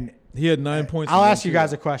 Yeah. And he had 9 points. I'll ask you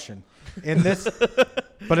guys a question. In this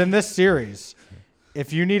series,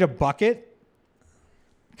 if you need a bucket,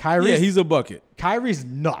 he's a bucket. Kyrie's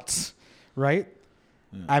nuts, right?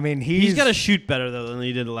 Yeah. I mean, he's got to shoot better though than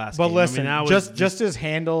he did the last game. But listen, just his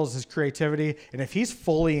handles, his creativity, and if he's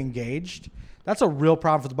fully engaged, that's a real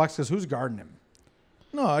problem for the Bucks because who's guarding him?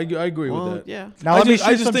 No, I agree with that. Yeah. Now I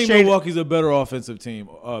just think Milwaukee's a better offensive team,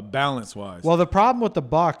 balance wise. Well, the problem with the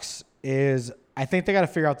Bucks is I think they got to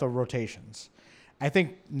figure out the rotations. I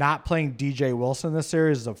think not playing DJ Wilson this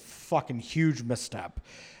series is a fucking huge misstep.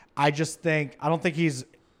 I don't think he's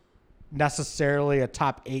necessarily a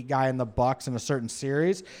top 8 guy in the Bucks in a certain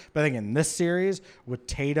series, but I think in this series with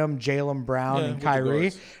Tatum, Jaylen Brown, and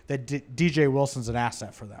Kyrie, that DJ Wilson's an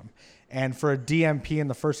asset for them. And for a DMP in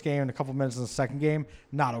the first game and a couple minutes in the second game,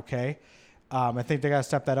 not okay. I think they got to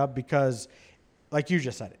step that up because, like you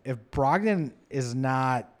just said, if Brogdon is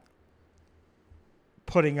not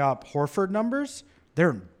putting up Horford numbers, they're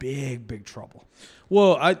in big trouble.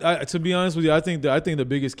 Well, I to be honest with you, I think the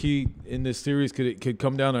biggest key in this series could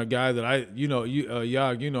come down to a guy that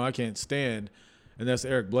I can't stand, and that's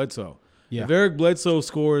Eric Bledsoe. Yeah. If Eric Bledsoe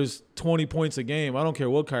scores 20 points a game, I don't care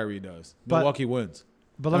what Kyrie does. Milwaukee wins.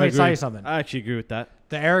 But let me tell you something. I actually agree with that.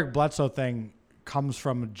 The Eric Bledsoe thing comes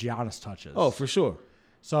from Giannis touches. Oh, for sure.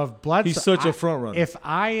 So if Bledsoe, he's such a front runner. If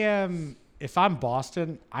I'm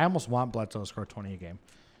Boston, I almost want Bledsoe to score 20 a game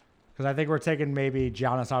because I think we're taking maybe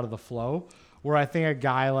Giannis out of the flow. Where I think a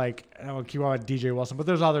guy like, I don't keep on with DJ Wilson, but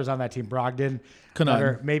there's others on that team, Brogdon, that Connaughton.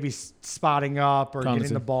 are maybe spotting up or getting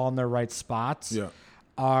Connaughton. the ball in their right spots, Yeah.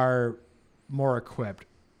 are more equipped.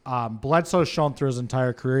 Bledsoe's shown through his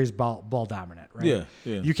entire career he's ball dominant, right? Yeah,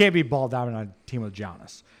 yeah. You can't be ball dominant on a team with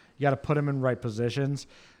Giannis. You got to put him in right positions.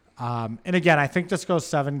 And again, I think this goes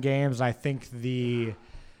 7 games. I think the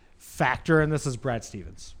factor in this is Brad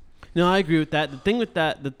Stevens. No, I agree with that.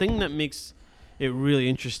 The thing that makes it really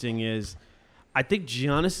interesting is I think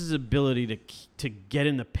Giannis's ability to get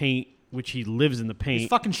in the paint, which he lives in the paint. He's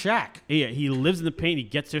fucking Shaq. Yeah, he lives in the paint. He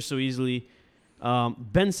gets there so easily.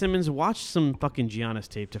 Ben Simmons, watch some fucking Giannis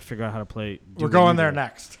tape to figure out how to play. We're going there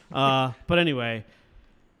next. But anyway,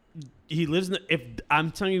 he lives in the. If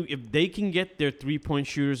I'm telling you, if they can get their 3-point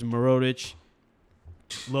shooters, Mirotic,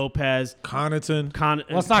 Lopez, Connaughton.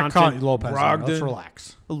 Let's not call it Lopez. Brogdon. Let's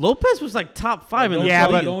relax. Lopez was like top 5 in the Yeah,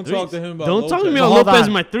 league but in don't threes. talk to him about Don't talk to Lopez. me about Hold Lopez on.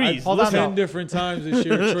 in my threes. Hold on. Listen, 10 different times this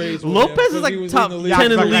year trades. with him Lopez 'cause is like he was top in 10 the league. in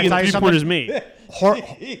the Can I league in tell you 3-pointers something? made.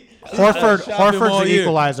 Horford's all the year.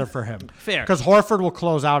 equalizer for him. Fair. Because Horford will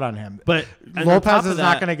close out on him. But and on top Lopez of is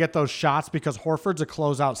not that- going to get those shots because Horford's a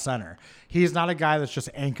closeout center. He's not a guy that's just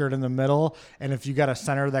anchored in the middle. And if you got a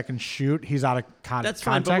center that can shoot, he's out of That's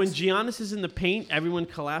fine, but when context. Giannis is in the paint, everyone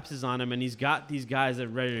collapses on him, and he's got these guys that are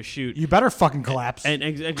ready to shoot. You better fucking collapse. And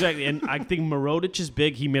exactly, and I think Mirotic is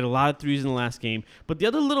big. He made a lot of threes in the last game. But the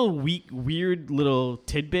other little weird little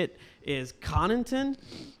tidbit is Connaughton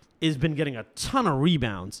has been getting a ton of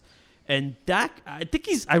rebounds. And Dak,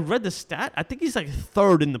 I read the stat. I think he's like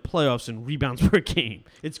 3rd in the playoffs in rebounds per game.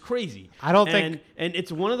 It's crazy. I don't think- And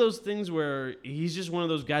it's one of those things where he's just one of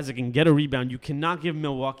those guys that can get a rebound. You cannot give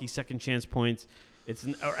Milwaukee second chance points.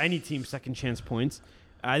 Or any team second chance points.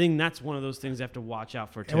 I think that's one of those things they have to watch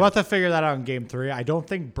out for too. And we'll have to figure that out in game 3. I don't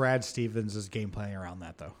think Brad Stevens is game planning around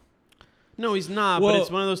that, though. No, he's not. Well, but it's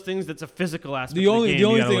one of those things that's a physical aspect. The only of the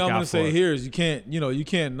game you thing gotta I'm look going out to say for. here is you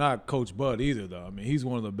can't knock Coach Bud either though. I mean, he's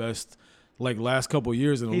one of the best like last couple of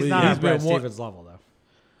years in the He's league. not He's on Brad been more- Stevens level, though.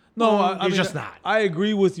 No, he's I mean, just not. I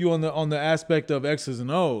agree with you on the aspect of X's and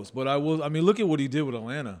O's, but I mean, look at what he did with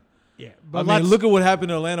Atlanta. Yeah, I mean, look at what happened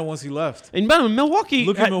to Atlanta once he left. And by the way, Milwaukee,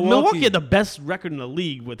 Look at Milwaukee Milwaukee. had the best record in the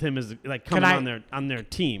league with him as like coming on their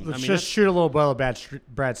team. Let's I mean, just shoot a little bit of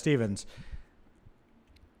Brad Stevens.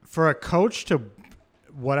 For a coach to,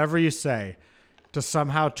 whatever you say, to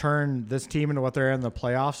somehow turn this team into what they're in the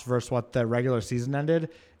playoffs versus what the regular season ended,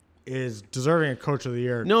 is deserving a Coach of the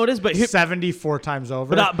Year. No, it is, but 74 times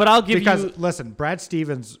over. But I'll give because, you listen, Brad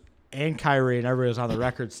Stevens and Kyrie and everybody was on the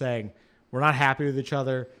record saying we're not happy with each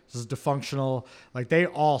other. This is dysfunctional. Like they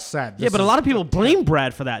all said. Yeah, but a lot of people blame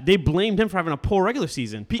Brad for that. They blamed him for having a poor regular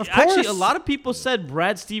season. Actually, a course. lot of people said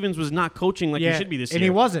Brad Stevens was not coaching like he should be this year. And he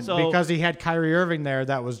wasn't So- because he had Kyrie Irving there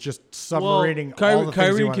that was just submarining all the things he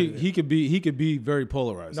Kyrie wanted to do. he could be very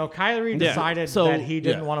polarizing. No, Kyrie Yeah. decided So- that he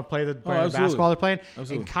didn't Yeah. want to play the brand of absolutely. basketball they're playing.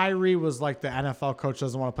 Absolutely. And Kyrie was like the NFL coach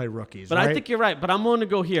doesn't want to play rookies. But right? I think you're right. But I'm going to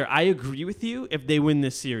go here. I agree with you if they win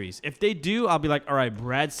this series. If they do, I'll be like, all right,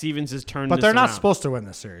 Brad Stevens has turned But this they're not around. supposed to win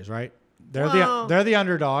this series, right? Well- They're the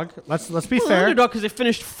underdog. Let's be Well, fair. they're underdog because they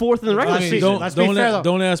finished 4th in the regular I mean, season. Let's be fair, though.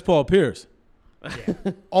 don't ask Paul Pierce.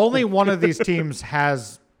 Only one of these teams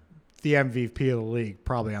has the MVP of the league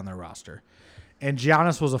probably on their roster. And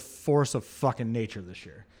Giannis was a force of fucking nature this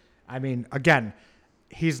year. I mean, again,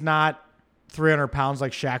 he's not 300 pounds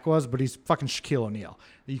like Shaq was, but he's fucking Shaquille O'Neal.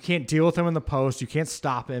 You can't deal with him in the post. You can't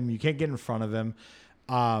stop him. You can't get in front of him.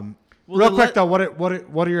 Real quick, though, what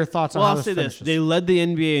are your thoughts on Well, how I'll this say this. finishes? They led the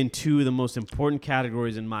NBA in 2 of the most important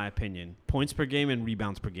categories, in my opinion. Points per game and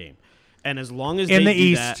rebounds per game. And as long as In they the do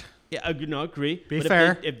East. that... Yeah, agree. Be But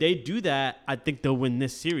fair. If they do that, I think they'll win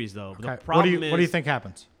this series, though. The Okay. problem What do you think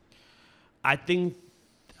happens? I think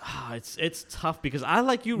it's tough because I,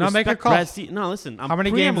 like you, No, make a respect call. Brad Stevens. No, listen. I'm How many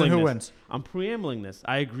games and preambling who this. wins? I'm preambling this.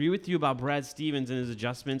 I agree with you about Brad Stevens and his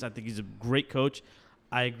adjustments. I think he's a great coach.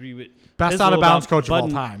 I agree with Best Pizzle out of bounds about coach of all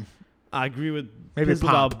Button- time. I agree with Maybe Pizzle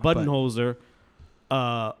Pop, about but- Budenholzer.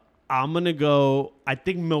 I'm gonna go. I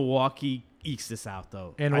think Milwaukee ekes this out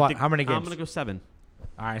though. In I what? think- How many I'm games? gonna go 7.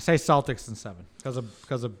 All right, say Celtics in 7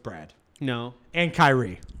 because of Brad No, and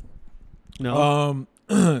Kyrie. no.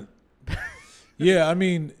 Yeah, I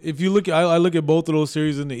mean, if you look, I look at both of those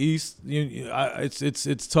series in the East.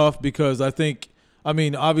 It's tough because I think, I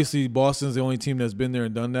mean, obviously Boston's the only team that's been there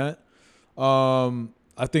and done that.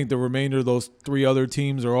 I think the remainder of those 3 other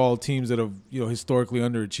teams are all teams that have historically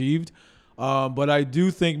underachieved. But I do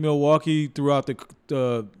think Milwaukee throughout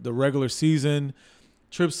the regular season,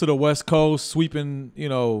 trips to the West Coast, sweeping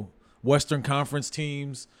Western Conference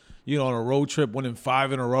teams, on a road trip, winning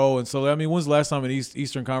 5 in a row. And so, I mean, when's the last time an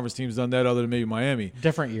Eastern Conference team's done that other than maybe Miami?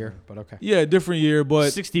 Different year, but okay. Yeah, different year,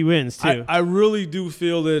 but 60 wins too. I really do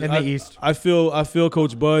feel that In the East. I feel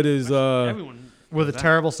Coach Bud is Everyone With a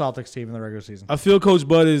terrible Celtics team in the regular season. I feel Coach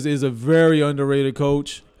Bud is a very underrated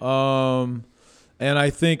coach. And I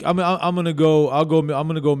think I'm gonna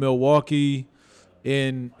go Milwaukee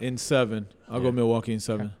in 7. I'll go Milwaukee in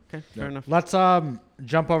 7. Okay, fair enough. Let's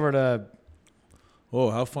jump over to Oh,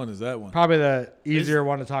 how fun is that one? probably the easier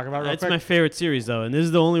one to talk about real It's quick. my favorite series though, and this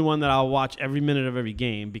is the only one that I'll watch every minute of every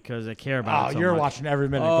game because I care about it so you're much. watching every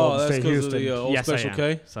minute of Oh, Golden that's State because of Houston. the old Yes, I Special am.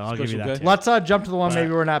 K. So I'll give you Special that K? too. Let's jump to the one maybe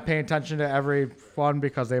we're not paying attention to every one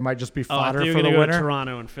because they might just be Oh, I fodder thought you for were the gonna go to winner.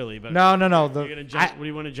 Toronto and Philly, but No. You're gonna jump, what do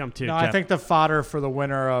you want to jump to? No, Jeff? I think the fodder for the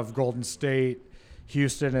winner of Golden State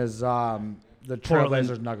Houston is the Portland.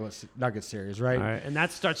 Trailblazers Nuggets series, right? All right, and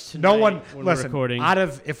that starts tonight. No one when we're listen. recording.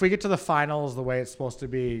 If we get to the finals the way it's supposed to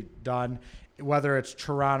be done, whether it's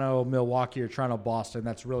Toronto, Milwaukee, or Toronto, Boston,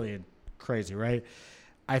 that's really crazy, right?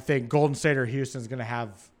 I think Golden State or Houston is going to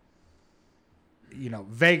have,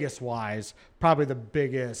 Vegas wise, probably the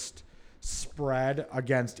biggest spread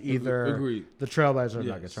against either Agreed. the Trailblazers or Yes,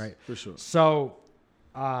 Nuggets, right? for sure. So,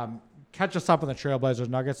 catch us up on the Trailblazers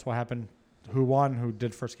Nuggets. What happened? Who won? Who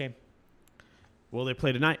did first game? Well, they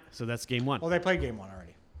play tonight, so that's game 1. Well, they played game 1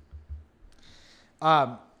 already.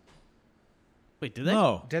 Wait, did they?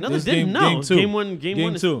 No, Did no, they? they didn't. No, Game 2. game one. Game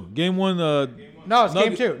one. Is, Game 1. No, it's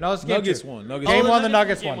game 2. No, it's game Nuggets 2. won. Nuggets Game won. one, the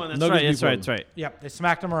Nuggets game won. That's Nuggets right. beat That's right. Portland. That's right. Yep, they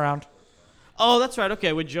smacked them around. Oh, that's right.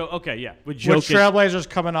 Okay, with Joe. Okay, yeah, with Joe. With Trailblazers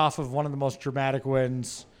coming off of one of the most dramatic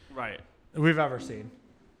wins Right. we've ever seen.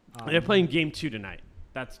 They're playing game 2 tonight.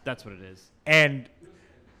 That's what it is. And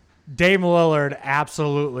Dame Lillard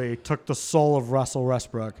absolutely took the soul of Russell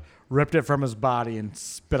Westbrook, ripped it from his body, and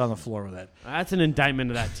spit on the floor with it. That's an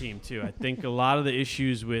indictment of that team too. I think a lot of the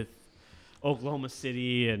issues with Oklahoma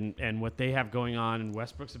City and what they have going on, and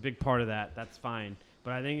Westbrook's a big part of that. That's fine,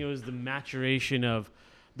 but I think it was the maturation of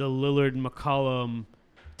the Lillard McCollum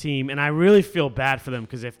team, and I really feel bad for them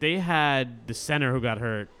because if they had the center who got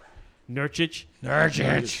hurt, Nurkic.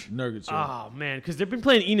 Nuggets. Oh man, because they've been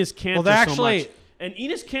playing Enes Kanter Well, they so actually- much. And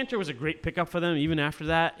Enes Kanter was a great pickup for them even after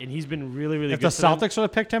that, and he's been really, really If good the for them. Celtics would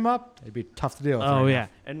have picked him up, it'd be tough to deal with. Oh right yeah,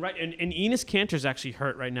 and Enes Kanter's actually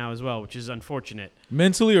hurt right now as well, which is unfortunate.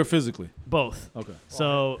 Mentally or physically? Both. Okay.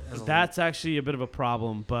 So that's actually a bit of a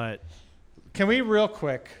problem, but Can we real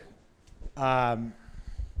quick? So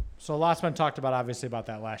a lot's been talked about, obviously, about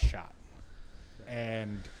that last shot,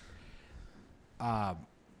 and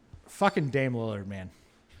fucking Dame Lillard, man.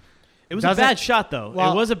 it was Doesn't- a bad shot though.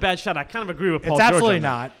 well, it was a bad shot. I kind of agree with Paul It's George absolutely on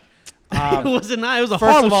that. not. It was not. It was a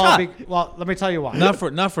First horrible of all, shot. let me tell you why. Not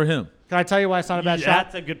for him. Can I tell you why it's not a bad shot?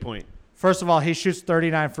 That's a good point. First of all, he shoots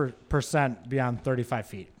 39% beyond 35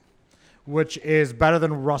 feet, which is better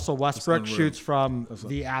than Russell Westbrook unreal. shoots from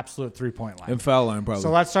the absolute three-point line. And foul line probably.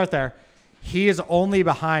 So let's start there. He is only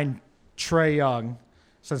behind Trae Young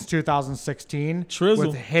since 2016 Trizzle.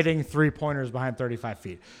 with hitting three-pointers behind 35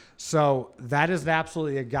 feet. So that is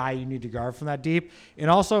absolutely a guy you need to guard from that deep.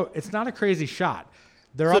 And also, it's not a crazy shot.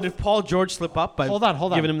 They're So up. did Paul George slip up by Hold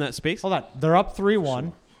on. giving him that space? Hold on. They're up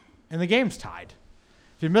 3-1, and the game's tied.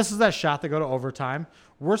 If he misses that shot, they go to overtime.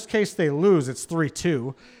 Worst case, they lose. It's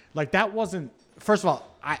 3-2. Like, that wasn't – first of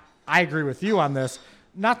all, I agree with you on this.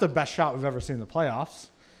 Not the best shot we've ever seen in the playoffs.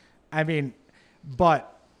 I mean,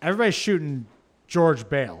 but everybody's shooting George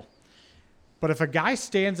Bale. But if a guy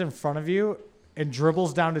stands in front of you and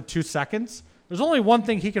dribbles down to 2 seconds, there's only one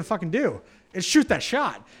thing he can fucking do. Is shoot that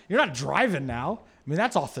shot. You're not driving now. I mean,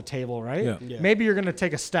 that's off the table, right? Yeah. Yeah. Maybe you're going to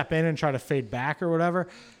take a step in and try to fade back or whatever.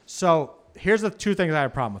 So here's the two things I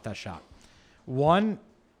have a problem with that shot. One,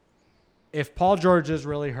 if Paul George is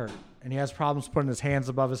really hurt and he has problems putting his hands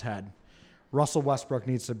above his head, Russell Westbrook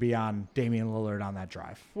needs to be on Damian Lillard on that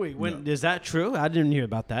drive. Wait, is that true? I didn't hear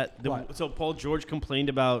about that. What? So Paul George complained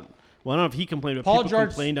about. Well, I don't know if he complained, but Paul people George-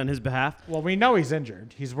 complained on his behalf. Well, we know he's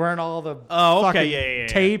injured. He's wearing all the Oh, okay, fucking yeah.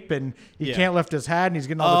 tape, and he Yeah. can't lift his head, and he's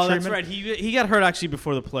getting all Oh, the that's treatment. right. He got hurt actually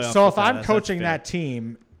before the playoffs. So with if I'm that's coaching fair. that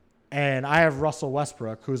team and I have Russell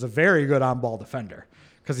Westbrook, who's a very good on-ball defender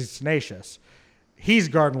because he's tenacious, he's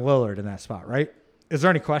guarding Lillard in that spot, right? Is there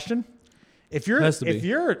any question? If you're Has to be.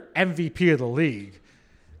 MVP of the league,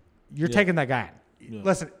 you're taking that guy. Yeah.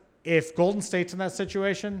 Listen, if Golden State's in that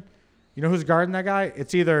situation, you know who's guarding that guy?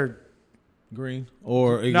 It's either Green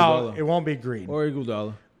or no, Iguodala. it won't be Green Or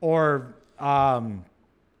Iguodala. or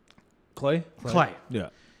Clay? Clay. Yeah.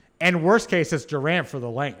 And worst case, it's Durant for the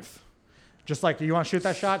length. Just like you want to shoot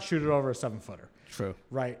that shot, shoot it over a 7-footer. True.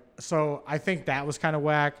 Right. So I think that was kind of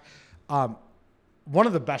whack. one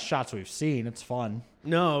of the best shots we've seen. It's fun.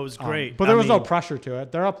 No, it was great. But there was no pressure to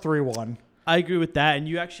it. They're up 3-1. I agree with that, and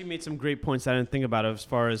you actually made some great points that I didn't think about as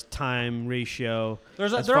far as time ratio. They're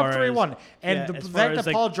up 3-1, and the fact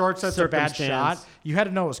that Paul George said it's a bad shot, you had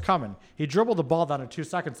to know it was coming. He dribbled the ball down to 2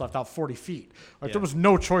 seconds left, out 40 feet. There was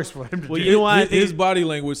no choice for him to do. You know what? His body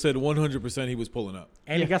language said 100% he was pulling up.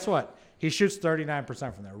 And guess what? He shoots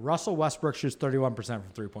 39% from there. Russell Westbrook shoots 31% from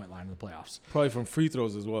three-point line in the playoffs. Probably from free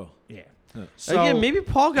throws as well. Yeah. So, again, maybe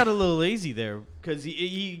Paul got a little lazy there because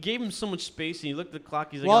he gave him so much space, and he looked at the clock.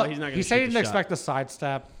 He's like, he's not going to shoot he said he didn't the expect the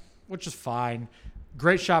sidestep, which is fine.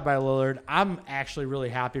 Great shot by Lillard. I'm actually really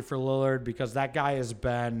happy for Lillard because that guy has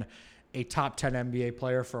been a top 10 NBA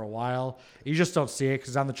player for a while. You just don't see it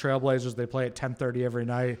because on the Trailblazers, they play at 10:30 every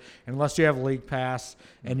night. Unless you have League Pass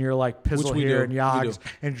and you're like Pizzle here and Yogs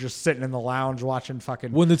and you're just sitting in the lounge watching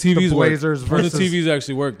fucking when the Blazers work. When the TVs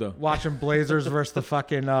actually work, though. Watching Blazers versus the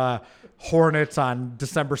fucking Hornets on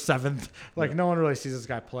December 7th. Like, no one really sees this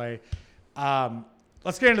guy play.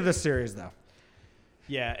 Let's get into this series, though.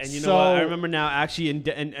 Yeah, and you know what? I remember now, actually, and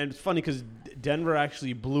it's funny because Denver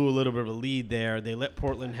actually blew a little bit of a lead there. They let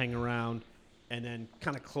Portland hang around and then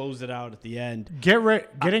kind of closed it out at the end.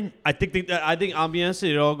 I think ambiance,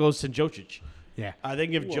 it all goes to Jokic. Yeah. I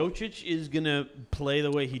think if Jokic is going to play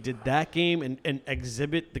the way he did that game and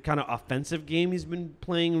exhibit the kind of offensive game he's been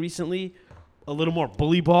playing recently, a little more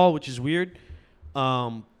bully ball, which is weird,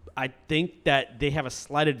 I think that they have a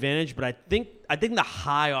slight advantage, but I think the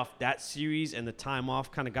high off that series and the time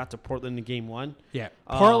off kind of got to Portland in Game 1. Yeah,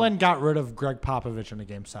 Portland got rid of Greg Popovich in the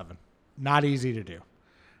Game 7. Not easy to do.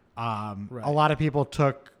 Right. A lot of people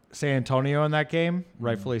took San Antonio in that game,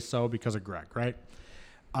 rightfully so because of Greg, right?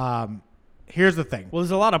 Here's the thing. Well,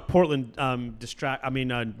 there's a lot of Portland Denver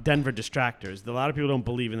distractors. A lot of people don't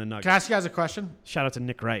believe in the Nuggets. Can I ask you guys a question? Shout out to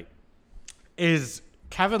Nick Wright. Is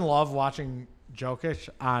Kevin Love watching Jokic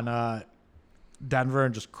on Denver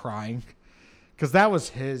and just crying? Because that was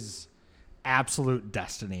his absolute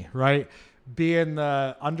destiny, right? Being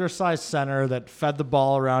the undersized center that fed the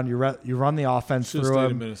ball around, you run the offense through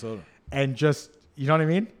him, in Minnesota, and just, you know what I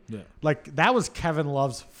mean? Yeah. Like, that was Kevin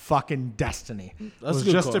Love's fucking destiny. That's was a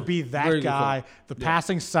good just call. to be that Very guy, the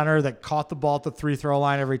passing center that caught the ball at the free-throw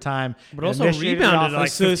line every time, but also rebounded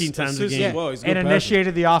like 15 times a game, and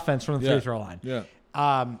initiated the offense from the free-throw line. Yeah.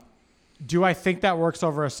 Do I think that works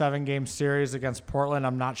over a 7-game series against Portland?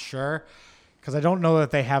 I'm not sure because I don't know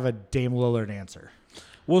that they have a Dame Lillard answer.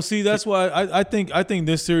 Well, see, that's why I think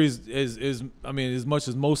this series is I mean, as much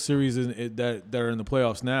as most series that are in the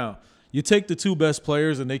playoffs now, you take the two best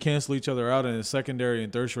players and they cancel each other out, and it's secondary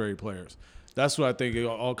and tertiary players. That's what I think it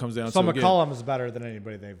all comes down to. So McCollum is better than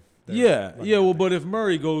anybody they've. Yeah. Well, but if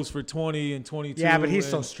Murray goes for 20 and 22, yeah, but he's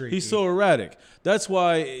so streaky. He's so erratic. That's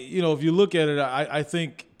why, if you look at it, I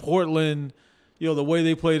think Portland, the way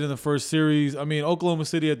they played in the first series. I mean, Oklahoma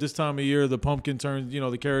City at this time of year, the pumpkin turns,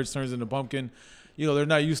 the carriage turns into pumpkin. They're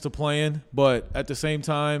not used to playing, but at the same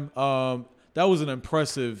time, that was an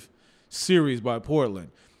impressive series by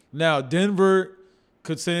Portland. Now, Denver,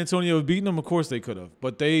 could San Antonio have beaten them? Of course they could have,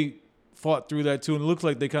 but they fought through that too, and it looks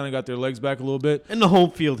like they kind of got their legs back a little bit. And the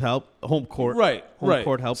home field helped, home court, home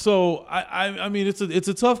court helped. So I mean, it's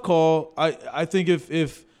a tough call. I think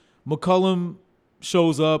if McCollum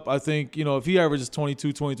shows up, I think if he averages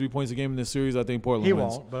 22, 23 points a game in this series, I think Portland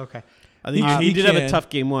wins. He won't, but okay. I think he did have a tough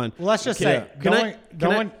Game 1. Well, let's just say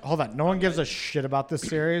hold on. No one gives a shit about this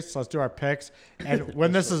series, so let's do our picks. And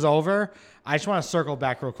when this is over, I just want to circle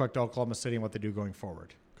back real quick to Oklahoma City and what they do going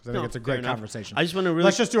forward. Because I think it's a great conversation. I just want to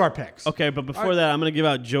let's just do our picks. Okay, but before that, I'm going to give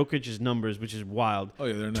out Jokic's numbers, which is wild. Oh,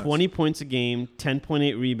 yeah, they're nuts. 20 points a game,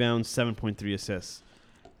 10.8 rebounds, 7.3 assists.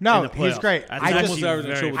 No, he's great. I think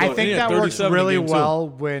that works really well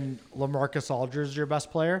when LaMarcus Aldridge is your best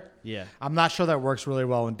player. Yeah. I'm not sure that works really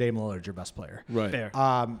well when Dame Lillard's your best player. Right. Fair.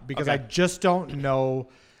 Because I just don't know.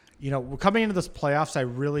 Coming into this playoffs, I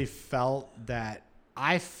really felt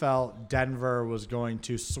Denver was going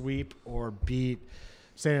to sweep or beat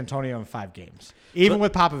San Antonio in 5 games. Even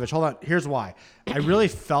with Popovich. Hold on. Here's why. I really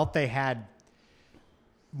felt they had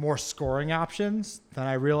more scoring options than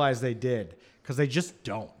I realized they did. Because they just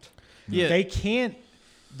don't. Yeah. They can't.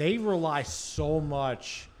 They rely so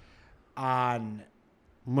much on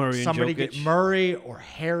Murray Murray or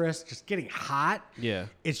Harris just getting hot. Yeah.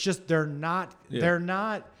 It's just they're not. Yeah. They're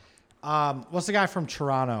not. What's the guy from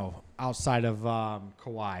Toronto outside of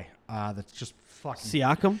Kawhi? That's just fucking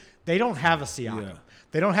Siakam. They don't have a Siakam. Yeah.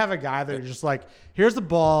 They don't have a guy that are just like, here's the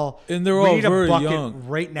ball, and they're all very young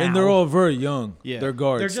right now. And they're all very young. Yeah. They're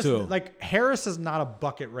guards they're just, too. Like Harris is not a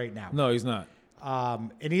bucket right now. No, he's not.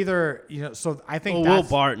 And either so I think Will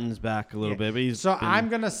Barton's back a little bit, but I'm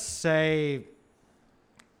gonna say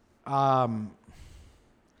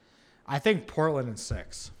I think Portland in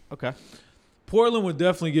 6. Okay. Portland would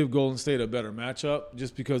definitely give Golden State a better matchup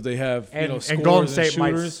just because they have And scores Golden State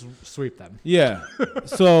might shooters. sweep them. Yeah.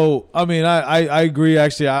 So I mean, I agree.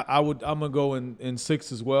 Actually, I'm gonna go in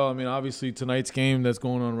 6 as well. I mean, obviously tonight's game that's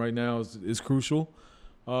going on right now is crucial.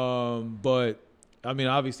 But I mean,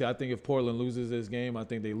 obviously, I think if Portland loses this game, I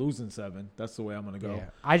think they lose in 7. That's the way I'm gonna go. Yeah.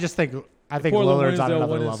 I think Portland Lillard's wins, on they'll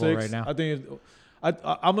another win in level 6. right now. I think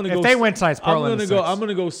I'm gonna If go. they win tonight's Portland in 6. I'm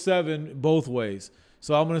gonna go 7 both ways.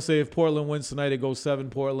 So I'm gonna say if Portland wins tonight, it goes 7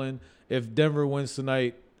 Portland. If Denver wins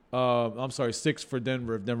tonight, 6 for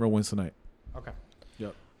Denver. If Denver wins tonight. Okay.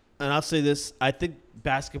 Yep. And I'll say this. I think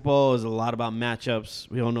basketball is a lot about matchups.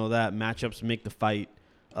 We all know that. Matchups make the fight.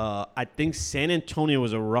 I think San Antonio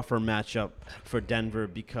was a rougher matchup for Denver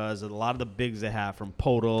because of a lot of the bigs they have from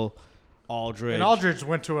Podol, Aldridge. And Aldridge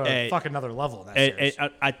went to a fucking another level in that series.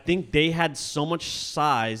 I think they had so much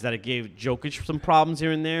size that it gave Jokic some problems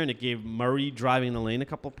here and there, and it gave Murray driving the lane a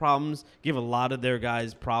couple problems, gave a lot of their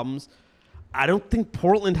guys problems. I don't think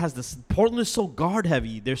Portland has this. Portland is so guard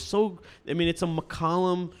heavy. They're so. I mean, it's a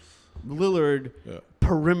McCollum, Lillard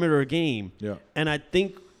perimeter game. Yeah. And I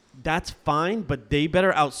think that's fine, but they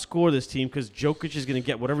better outscore this team because Jokic is going to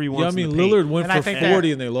get whatever he wants. Yeah, I mean, in the paint. Lillard went And I for think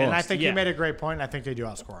 40 and they lost. And I think Yeah. you made a great point. And I think they do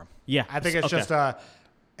outscore him. Yeah, I think it's okay. just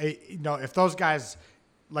if those guys,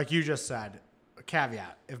 like you just said, a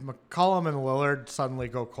caveat. If McCollum and Lillard suddenly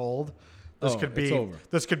go cold, this could it's be over.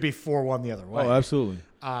 4-1 the other way. Oh, absolutely.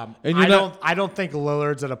 And you're I don't think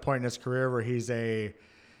Lillard's at a point in his career where he's a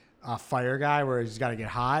fire guy where he's got to get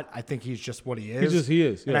hot. I think he's just what he is. He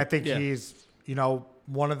is. And Yeah. I think he's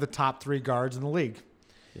one of the top 3 guards in the league.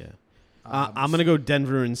 Yeah. I'm going to go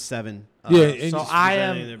Denver in 7. Yeah, and So just- I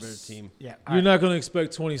presenting am. their better team. Yeah. You're not going to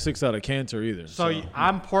expect 26 out of Cantor either. So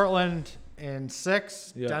I'm Portland in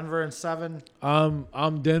 6, Yeah. Denver in 7.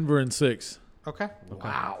 I'm Denver in 6. Okay.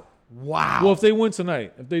 Wow. Well, if they win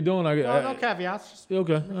tonight, if they don't, No caveats. Just-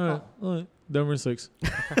 okay. All right. Denver in 6.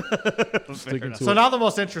 Sticking to So it. now the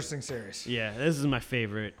most interesting series. Yeah, this is my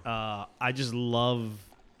favorite. I just love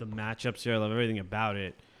the matchups here. I love everything about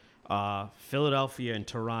it. Philadelphia and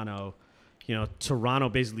Toronto. Toronto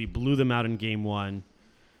basically blew them out in Game 1.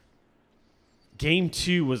 Game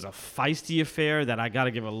 2 was a feisty affair that I got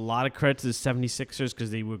to give a lot of credit to the 76ers because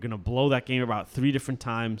they were going to blow that game about 3 different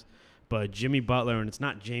times. But Jimmy Butler, and it's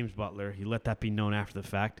not James Butler, he let that be known after the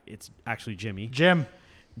fact. It's actually Jimmy.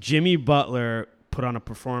 Jimmy Butler put on a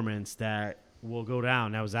performance that will go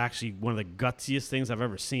down. That was actually one of the gutsiest things I've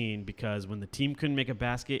ever seen because when the team couldn't make a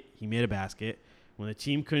basket, he made a basket. When the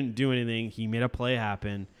team couldn't do anything, he made a play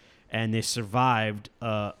happen, and they survived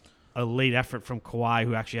a late effort from Kawhi,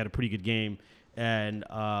 who actually had a pretty good game, and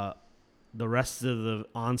the rest of the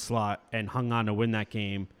onslaught and hung on to win that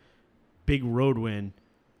game. Big road win.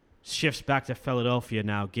 Shifts back to Philadelphia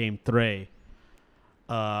now, Game 3.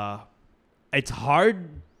 It's hard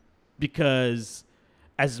because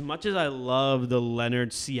as much as I love the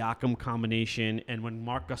Leonard-Siakam combination, and when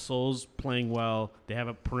Marc Gasol's playing well, they have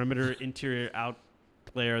a perimeter interior out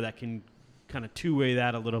player that can kind of two-way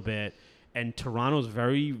that a little bit. And Toronto's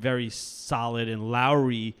very, very solid, and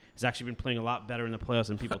Lowry has actually been playing a lot better in the playoffs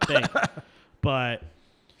than people think. But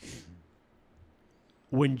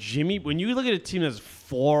when you look at a team that's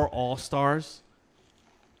 4 All-Stars,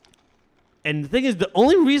 and the thing is, the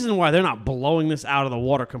only reason why they're not blowing this out of the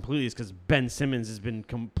water completely is because Ben Simmons has been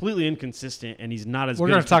completely inconsistent, and he's not as We're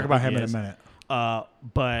good. going as to talk people about think him he in a is. minute.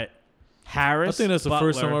 But Harris, I think that's the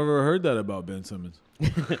first time I've Butler, ever heard that about Ben Simmons.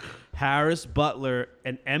 Harris, Butler,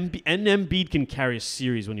 and Embiid can carry a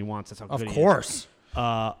series when he wants. That's how Of good course. he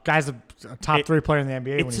is. Guy's a top 3 player in the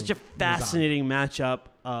NBA. It's such a fascinating matchup.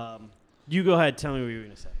 You go ahead. Tell me what you were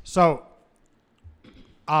going to say. So,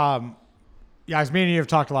 guys, me and you have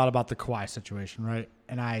talked a lot about the Kawhi situation, right?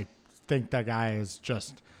 And I think that guy is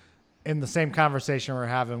just in the same conversation we're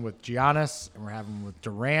having with Giannis and we're having with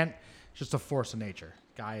Durant. Just a force of nature.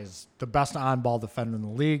 Guy is the best on-ball defender in the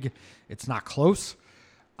league. It's not close.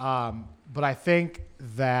 But I think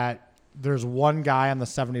that there's one guy on the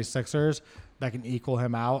 76ers that can equal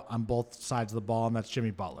him out on both sides of the ball, and that's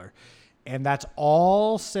Jimmy Butler. And that's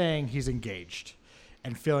all saying he's engaged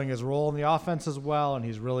and feeling his role in the offense as well, and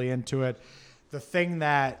he's really into it. The thing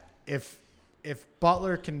that if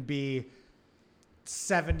Butler can be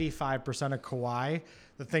 75% of Kawhi,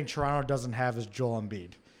 the thing Toronto doesn't have is Joel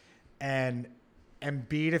Embiid. And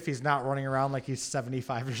Embiid, if he's not running around like he's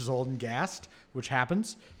 75 years old and gassed, which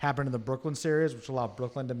happened in the Brooklyn series, which allowed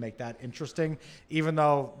Brooklyn to make that interesting, even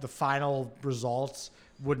though the final results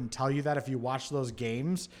wouldn't tell you that if you watch those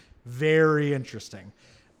games. Very interesting.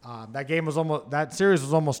 That series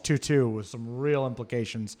was almost 2-2 with some real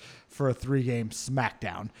implications for a 3-game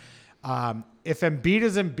smackdown. If Embiid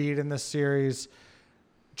is Embiid in this series,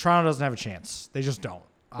 Toronto doesn't have a chance. They just don't.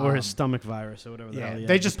 Or his stomach virus or whatever. Yeah,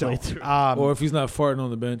 they just don't. Or if he's not farting on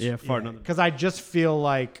the bench. Yeah, farting on the bench. Because I just feel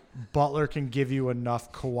like Butler can give you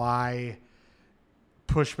enough Kawhi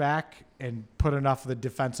pushback and put enough of the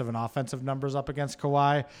defensive and offensive numbers up against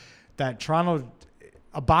Kawhi that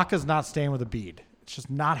Ibaka's not staying with Embiid. It's just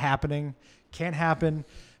not happening. Can't happen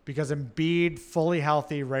because Embiid fully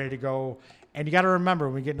healthy, ready to go. And you got to remember,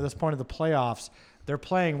 when we get to this point of the playoffs, they're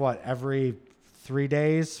playing every 3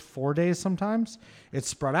 days, 4 days sometimes. It's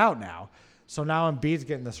spread out now. So now Embiid's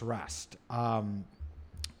getting this rest.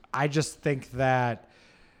 I just think that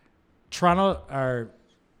the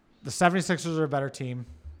 76ers are a better team,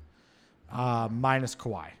 minus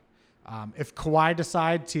Kawhi. If Kawhi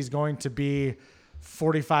decides he's going to be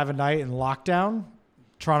 45 a night in lockdown,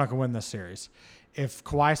 Toronto can win this series. If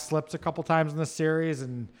Kawhi slips a couple times in this series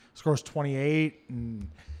and scores 28 and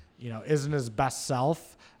isn't his best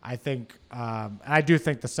self, I think, and I do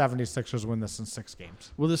think the 76ers win this in 6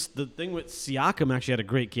 games. Well, the thing with Siakam actually had a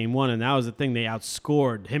great game 1, and that was the thing. They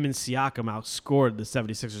outscored him, and Siakam outscored the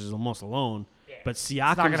 76ers almost alone. Yeah. But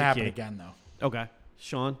Siakam's it's not going to happen again, though. Okay,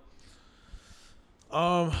 Sean.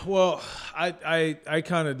 Well, I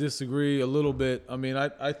kind of disagree a little bit. I mean,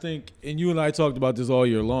 I think, and you and I talked about this all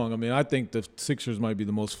year long. I mean, I think the Sixers might be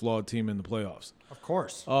the most flawed team in the playoffs. Of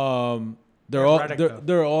course. They're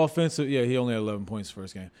offensive. Yeah, he only had 11 points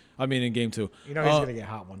first game. I mean, in game 2. He's going to get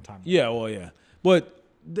hot one time. Yeah, well, yeah. But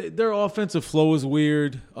their offensive flow is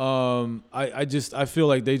weird. I feel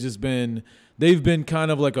like they've been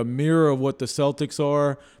kind of like a mirror of what the Celtics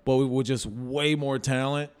are, but with just way more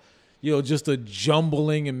talent. Just a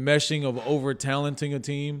jumbling and meshing of over-talenting a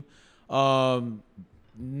team.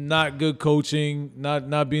 Not good coaching,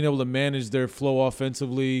 not being able to manage their flow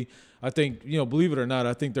offensively. I think, believe it or not,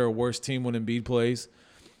 I think they're a worse team when Embiid plays,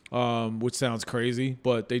 which sounds crazy,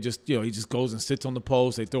 but they just, he just goes and sits on the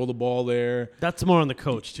post. They throw the ball there. That's more on the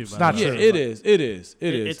coach, too. It's not true. It is.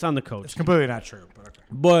 It's on the coach. It's completely not true. But okay.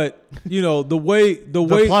 But, the way the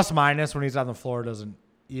plus minus when he's on the floor doesn't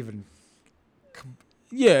even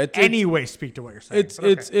anyway speak to what you're saying.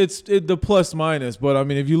 It's the plus minus, but I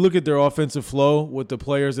mean, if you look at their offensive flow with the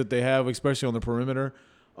players that they have, especially on the perimeter,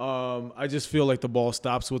 I just feel like the ball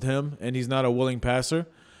stops with him, and he's not a willing passer.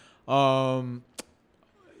 Outside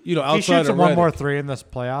he shoots of one more 3 in this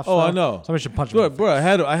playoffs. Oh, I know. Somebody should punch him. Good, bro. I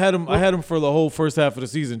had him for the whole first half of the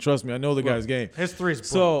season. Trust me, I know the guy's game. His 3's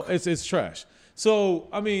so it's trash. So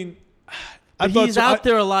I mean, he's out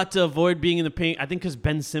there a lot to avoid being in the paint. I think because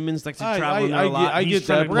Ben Simmons likes to travel a lot. I get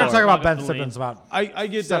that. We're going to talk about Ben Simmons I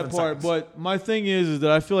get that part, seconds. but my thing is that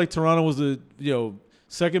I feel like Toronto was the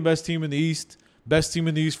second best team in the East, best team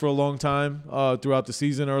in the East for a long time throughout the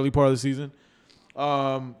season, early part of the season.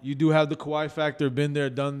 You do have the Kawhi factor, been there,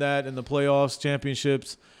 done that in the playoffs,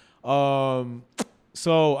 championships.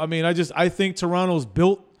 So I mean, I think Toronto's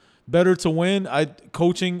built better to win.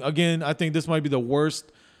 Coaching again, I think this might be the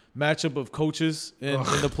worst matchup of coaches in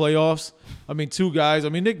the playoffs. I mean, 2 guys. I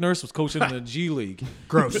mean, Nick Nurse was coaching in the G League.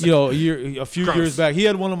 Gross. A few years back. He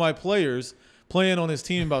had one of my players playing on his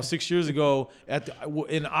team about 6 years ago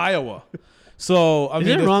in Iowa. So I mean,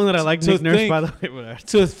 is it wrong that I like Nick Nurse, by the way?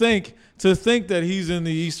 To think that he's in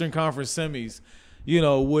the Eastern Conference semis,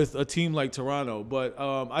 with a team like Toronto. But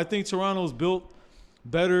I think Toronto's built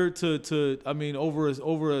better to over a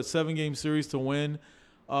 7-game series to win.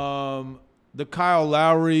 The Kyle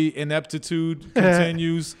Lowry ineptitude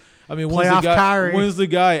continues. I mean, when's the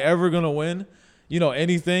guy ever going to win?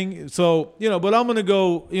 Anything. So, but I'm going to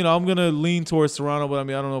go, I'm going to lean towards Toronto. But, I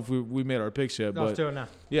mean, I don't know if we made our picks yet. Let's do it now.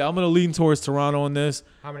 Yeah, I'm going to lean towards Toronto on this.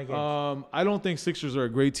 How many games? I don't think Sixers are a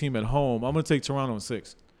great team at home. I'm going to take Toronto in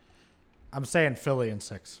 6. I'm saying Philly in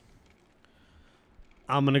 6.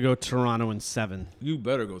 I'm going to go Toronto in 7. You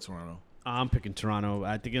better go Toronto. I'm picking Toronto.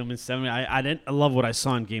 I think I'm in 7. I love what I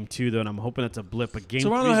saw in Game 2, though, and I'm hoping it's a blip. But Game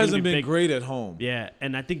Toronto 3 hasn't been great at home. Yeah,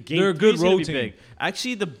 and I think Game They're a 3 good is going road to be team. big.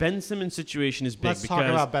 Actually, the Ben Simmons situation is big. Let's talk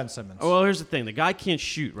about Ben Simmons. Oh, well, here's the thing. The guy can't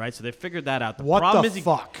shoot, right? So they figured that out. The What problem the is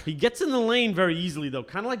fuck? He gets in the lane very easily, though,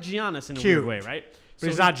 kind of like Giannis in a weird way, right? But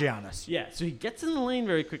he's not Giannis. Yeah, so he gets in the lane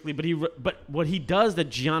very quickly, but what he does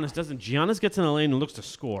that Giannis doesn't, Giannis gets in the lane and looks to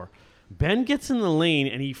score. Ben gets in the lane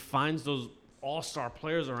and he finds those all-star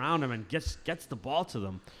players around him and gets the ball to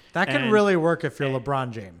them. That can really work if you're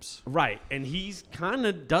LeBron James. Right, and he's kind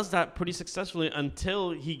of does that pretty successfully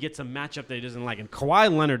until he gets a matchup that he doesn't like. And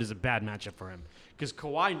Kawhi Leonard is a bad matchup for him because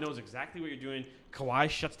Kawhi knows exactly what you're doing. Kawhi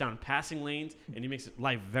shuts down passing lanes, and he makes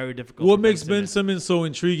life very difficult. What for makes Ben Ben Simmons so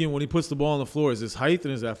intriguing when he puts the ball on the floor is his height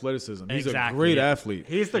and his athleticism. He's a great athlete.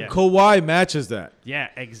 He's the Kawhi matches that. Yeah,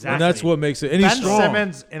 exactly. And that's what makes it. And he's Ben strong.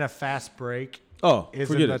 Simmons in a fast break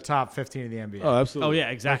is in the top 15 of the NBA. Oh, absolutely. Oh, yeah,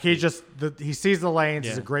 exactly. Like he sees the lanes.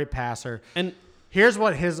 He's a great passer. And here's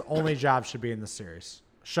what his only job should be in this series: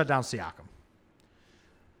 shut down Siakam.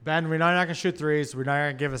 Ben, we know you're not going to shoot threes. We're not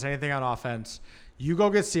going to give us anything on offense. You go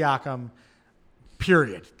get Siakam.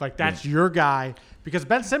 Period. Like, that's your guy. Because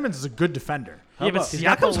Ben Simmons is a good defender. but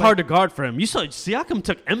Siakam's hard to guard for him. You saw Siakam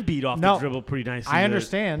took Embiid off the dribble pretty nicely. I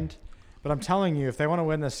understand, but I'm telling you, if they want to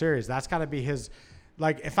win this series, that's got to be his.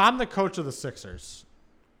 Like, if I'm the coach of the Sixers,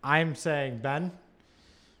 I'm saying, Ben,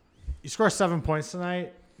 you score 7 points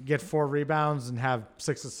tonight, get 4 rebounds, and have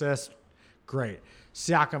 6 assists. Great.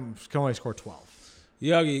 Siakam can only score 12.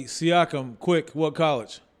 Yagi, Siakam, quick, what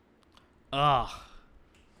college? Out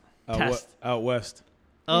west.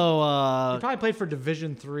 He probably played for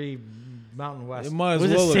Division III Mountain West. It might as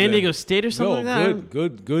Was well it San Diego State or something like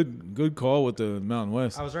that? Good call with the Mountain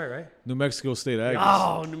West. I was right? New Mexico State Aggies.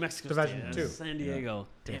 Oh, New Mexico Division State. II. San Diego.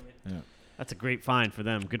 Damn it. Yeah. That's a great find for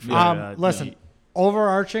them. Good for you. Listen,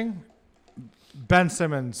 overarching, Ben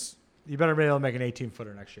Simmons, you better be able to make an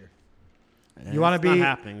 18-footer next year. You want to be. Not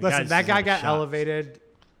happening. Listen, that guy got shots. elevated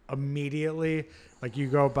immediately. Like, you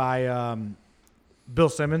go by Bill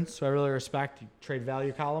Simmons, who I really respect. You trade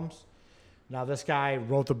value columns. Now, this guy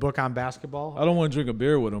wrote the book on basketball. I don't want to drink a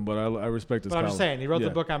beer with him, but I respect his But I'm column. just saying, he wrote the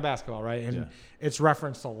book on basketball, right? And it's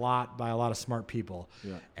referenced a lot by a lot of smart people.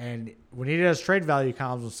 Yeah. And when he did his trade value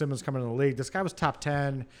columns with Simmons coming in the league, this guy was top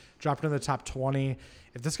 10, dropped into the top 20.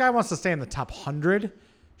 If this guy wants to stay in the top 100,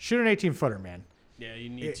 shoot an 18-footer, man. Yeah, you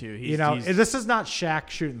need to. This is not Shaq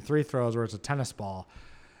shooting 3 throws where it's a tennis ball.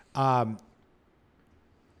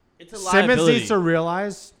 It's a Simmons liability. needs to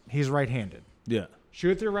realize he's right-handed. Yeah. Shoot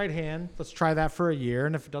with your right hand. Let's try that for a year,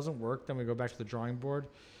 and if it doesn't work, then we go back to the drawing board.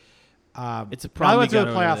 It's a I problem. went to you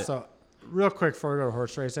the gotta playoffs, with it. so real quick before we go to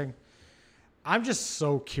horse racing, I'm just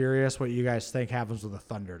so curious what you guys think happens with the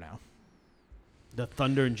Thunder now. The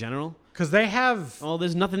Thunder in general. Because they have. Oh,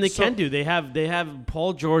 there's nothing they can do. They have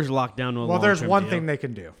Paul George locked down to a Well, there's long-term one deal. thing they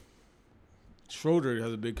can do. Schroeder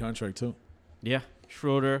has a big contract too. Yeah,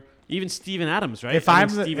 Schroeder, even Steven Adams, right? If I I'm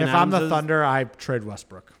think the, Steven if I'm Adams the is- Thunder, I trade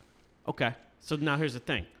Westbrook. Okay, so now here's the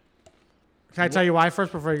thing. Can I tell you why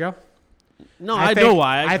first before you go? No, I know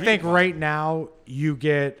why. I agree think why. right now you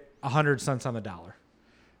get 100 cents on the dollar.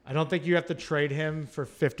 I don't think you have to trade him for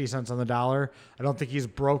 50 cents on the dollar. I don't think he's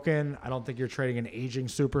broken. I don't think you're trading an aging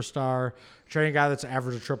superstar. You're trading a guy that's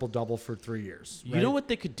averaged a triple-double for 3 years. You know what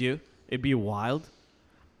they could do? It'd be wild.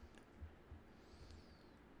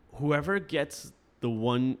 Whoever gets the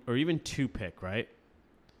 1 or even 2 pick, right?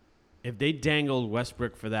 If they dangled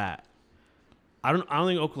Westbrook for that, I don't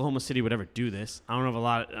think Oklahoma City would ever do this. I don't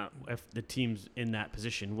know if the teams in that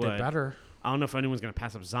position would. They better. I don't know if anyone's going to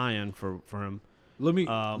pass up Zion for him. Let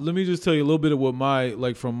me just tell you a little bit of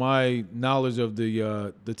what from my knowledge of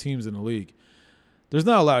the teams in the league. There's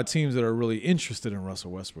not a lot of teams that are really interested in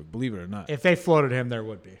Russell Westbrook, believe it or not. If they floated him, there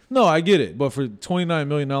would be. No, I get it, but for $29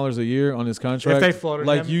 million a year on his contract, If they floated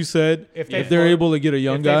like him, you said, if they're able to get a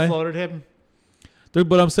young if guy, they floated him,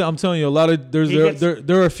 but I'm telling you, a lot of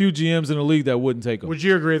there are a few GMs in the league that wouldn't take him would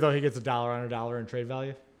you agree though he gets $1 on $1 in trade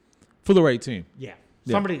value? for the right team. Yeah.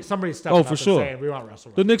 Yeah. Somebody stepped Oh, up for and sure. saying we want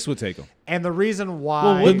Russell. The Knicks would take him. And the reason why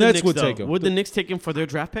Well, would The the Nets Knicks would though? take him. Would the Knicks take him for their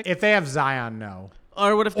draft pick? if they have Zion, no.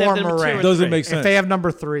 Or what if they Or have number 2 Morant. or Doesn't 3? make sense. If they have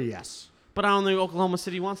number 3, yes. But I don't think Oklahoma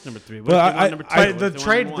City wants number 3. What But if they want number 2? I- What But if they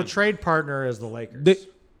want number 1? the trade partner is the Lakers.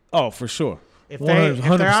 For sure. if they're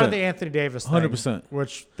 100%. out of the Anthony Davis thing, 100%.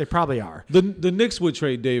 which they probably are. The Knicks would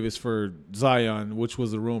trade Davis for Zion, which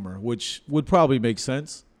was the rumor, which would probably make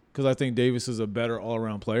sense because I think Davis is a better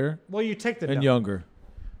all-around player Well, you take the and no. younger.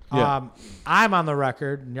 Yeah. I'm on the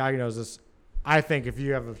record, and Yagi knows this. I think if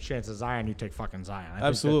you have a chance at Zion, you take fucking Zion.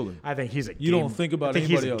 Absolutely. I think he's a You don't think about I think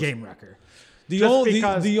he's anybody a else. game wrecker. The Just only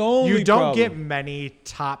because the only you don't problem, get many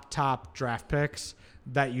top draft picks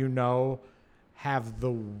that you know have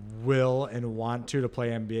the will and want to play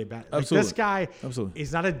NBA basketball. Like Absolutely. this guy, Absolutely.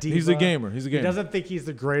 he's not a diva. He's a gamer. He's a gamer. He doesn't think he's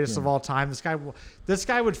the greatest of all time. This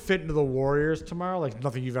guy would fit into the Warriors tomorrow like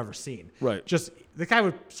nothing you've ever seen. Right. Just the guy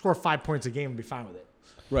would score 5 points a game and be fine with it.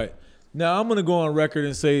 Right. Now, I'm going to go on record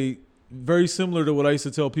and say, very similar to what I used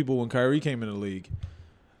to tell people when Kyrie came in the league,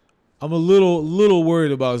 I'm a little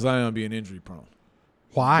worried about Zion being injury prone.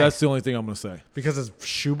 Why? That's the only thing I'm going to say. Because his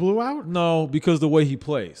shoe blew out? No, because the way he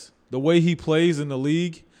plays. The way he plays in the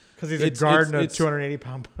league. Because he's a guard and a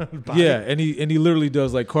 280-pound body. Yeah, and he literally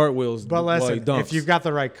does like cartwheels But while he listen, dunks. if you've got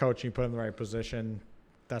the right coach and you put him in the right position,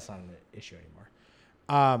 that's not an issue anymore.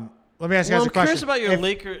 Let me ask you guys I'm a question. curious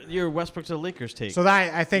about your Westbrook to the Lakers take. So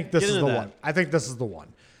I think this Get is the into that. one. I think this is the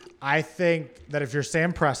one. I think that if you're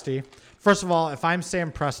Sam Presti, first of all, if I'm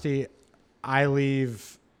Sam Presti, I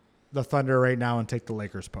leave the Thunder right now and take the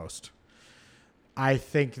Lakers post. I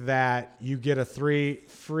think that you get a free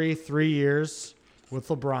 3 years with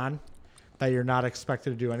LeBron, that you're not expected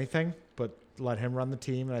to do anything, but let him run the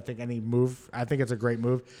team. And I think I think it's a great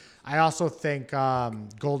move. I also think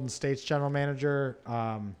Golden State's general manager,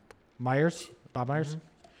 Bob Myers. Mm-hmm.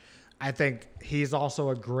 I think he's also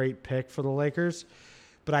a great pick for the Lakers.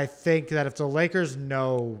 But I think that if the Lakers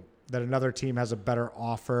know that another team has a better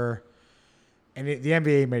offer, and the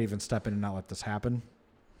NBA may even step in and not let this happen,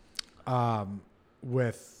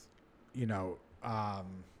 with,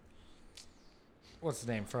 what's his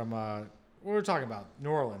name from what were we talking about? New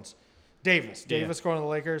Orleans. Davis going to the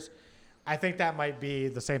Lakers. I think that might be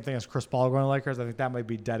the same thing as Chris Paul going to the Lakers. I think that might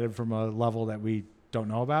be deaded from a level that we don't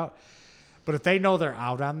know about. But if they know they're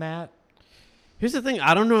out on that, here's the thing.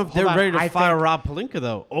 I don't know if they're ready to fire Rob Pelinka,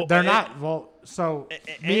 though. They're not. Well, so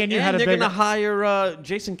me and you had a big. They're going to hire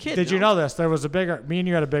Jason Kidd. Did you know this? There was me and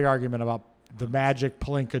you had a big argument about the Magic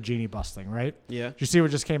Pelinka genie bus thing, right? Yeah. Did you see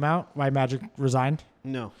what just came out? Why Magic resigned?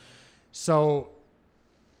 No. So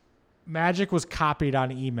Magic was copied on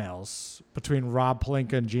emails between Rob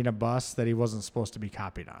Pelinka and Gina Buss that he wasn't supposed to be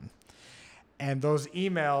copied on. And those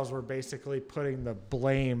emails were basically putting the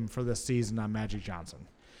blame for this season on Magic Johnson.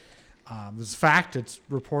 This is fact. It's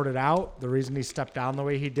reported out. The reason he stepped down the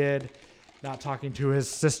way he did, not talking to his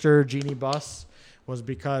sister, Jeannie Buss, was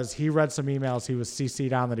because he read some emails he was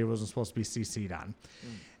CC'd on that he wasn't supposed to be CC'd on.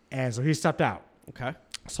 And so he stepped out. Okay.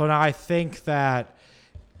 So now I think that...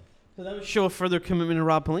 So that would show a further commitment to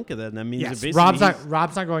Rob Pelinka then. That means Yes, basically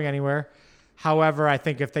Rob's not going anywhere. However, I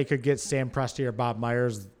think if they could get Sam Presti or Bob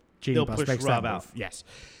Myers, Jeannie Buss makes Rob that out. move. Yes.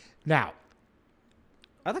 Now,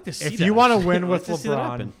 I'd like to see if that. you want to win I'd with like to see that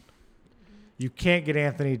LeBron, happen. you can't get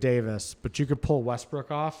Anthony Davis, but you could pull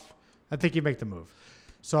Westbrook off. I think you make the move.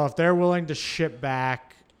 So if they're willing to ship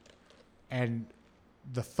back and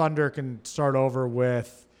the Thunder can start over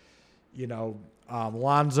with,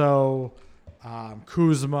 Lonzo,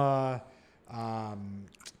 Kuzma,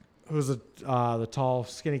 who's the tall,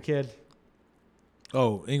 skinny kid?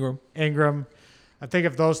 Oh, Ingram. I think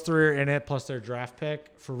if those three are in it, plus their draft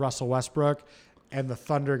pick for Russell Westbrook, and the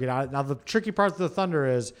Thunder get out. Now, the tricky part of the Thunder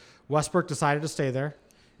is Westbrook decided to stay there,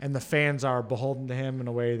 and the fans are beholden to him in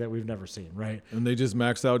a way that we've never seen, right? And they just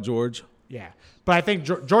maxed out George. Yeah. But I think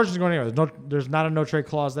George isn't going anywhere. There's not a no-trade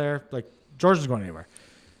clause there. Like, George isn't going anywhere.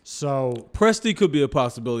 So Presti could be a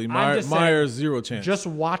possibility. Myers, zero chance. just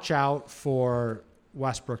watch out for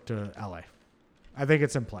Westbrook to L.A. I think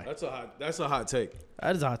it's in play. That's a hot take.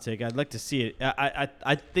 That is a hot take. I'd like to see it.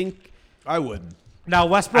 I think I wouldn't. Now,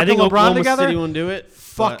 Westbrook I think and LeBron Oklahoma together, City won't do it.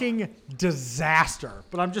 fucking disaster.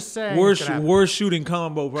 But I'm just saying. Worst shooting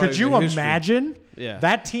combo. Probably Could you in history. imagine? Yeah.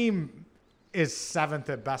 That team is 7th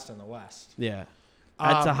at best in the West. Yeah.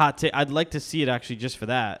 That's a hot take. I'd like to see it actually just for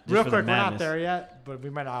that. Just Real for quick, the we're not madness. there yet, but we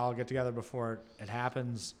might all get together before it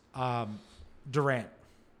happens. Durant.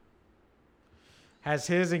 Has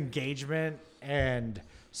his engagement and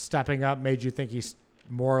stepping up made you think he's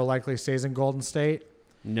more likely stays in Golden State?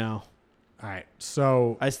 No. All right.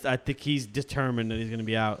 So, I think he's determined that he's going to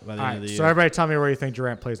be out by the end of the year. So everybody tell me where you think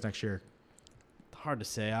Durant plays next year. Hard to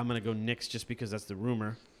say. I'm going to go Knicks just because that's the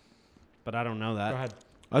rumor. But I don't know that. Go ahead.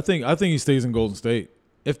 I think he stays in Golden State.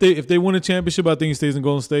 If they win a championship, I think he stays in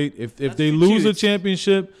Golden State. If they lose a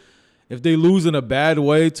championship, if they lose in a bad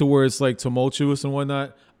way to where it's like tumultuous and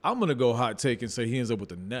whatnot, I'm gonna go hot take and say he ends up with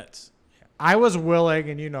the Nets. I was willing,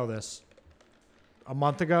 and you know this, a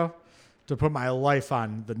month ago, to put my life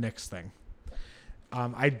on the Knicks thing.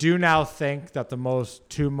 I do now think that the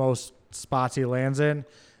two most spots he lands in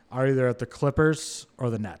are either at the Clippers or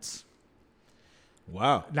the Nets.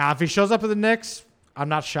 Wow. Now, if he shows up at the Knicks, I'm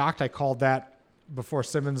not shocked. I called that before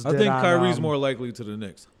Simmons did. I think Kyrie's more likely to the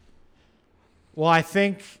Knicks. Well, I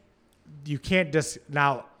think you can't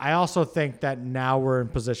now, I also think that now we're in a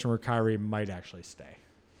position where Kyrie might actually stay.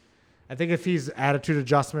 I think if he's attitude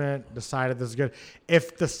adjustment, decided this is good.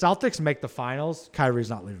 If the Celtics make the finals, Kyrie's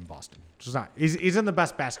not leaving Boston. Just not. He's in the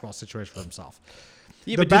best basketball situation for himself.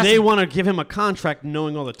 Yeah, but do they want to give him a contract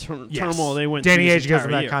knowing all the turmoil they went through? Danny this Ainge gives him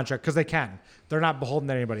entire that year? contract because they can. They're not beholden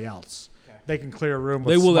to anybody else. Okay. They can clear a room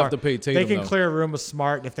with They will Smart. have to pay Tatum, They can though. clear a room with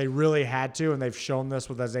Smart. And if they really had to, and they've shown this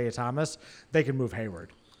with Isaiah Thomas, they can move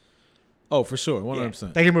Hayward. Oh, for sure,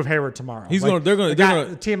 100%. They can move Hayward tomorrow. They're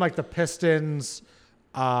gonna. A team like the Pistons,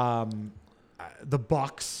 the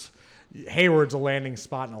Bucks. Hayward's a landing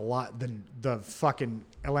spot in a lot. The fucking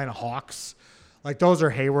Atlanta Hawks. Like those are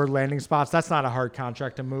Hayward landing spots. That's not a hard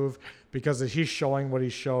contract to move because if he's showing what he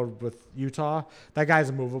showed with Utah, that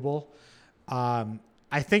guy's movable.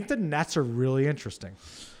 I think the Nets are really interesting.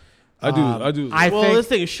 I do. Well, this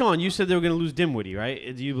thing is, Sean, you said they were going to lose Dinwiddie,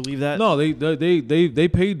 right? Do you believe that? No, they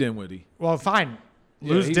paid Dinwiddie. Well, fine.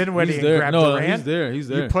 Yeah, Lose Dinwiddie and there. grab No, Durant. He's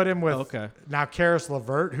there. You put him with now Karis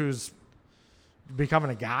LeVert, who's becoming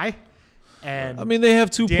a guy. And I mean, they have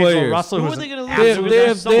two D'Angelo players. Russell, Who who's are they going to an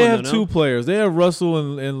lose? They have two players. They have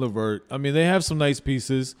Russell and LeVert. I mean, they have some nice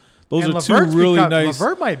pieces. Those and are LeVert's two really nice.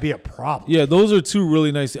 LeVert might be a problem. Yeah, those are two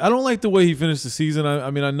really nice. I don't like the way he finished the season. I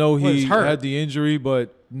mean, I know Well, he he's hurt. had the injury,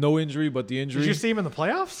 but no injury, but the injury. Did you see him in the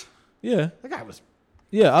playoffs? Yeah, That guy was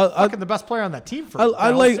yeah. fucking the best player on that team for I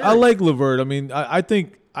like LeVert. I mean, I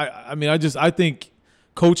think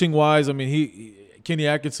coaching wise, I mean, Kenny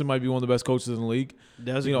Atkinson might be one of the best coaches in the league.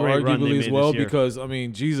 That was a great run they arguably made as well this year. because I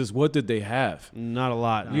mean, Jesus, what did they have? Not a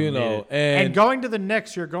lot. You know, And going to the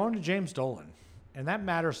Knicks, you're going to James Dolan, and that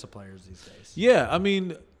matters to players these days. yeah, I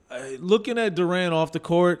mean, looking at Durant off the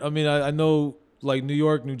court, I mean, I know like New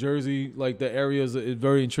York, New Jersey, like the area is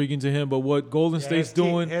very intriguing to him. But what Golden State's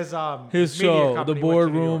doing, his media company show, the went to New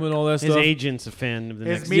boardroom, York. and all that His stuff. agent's a fan of the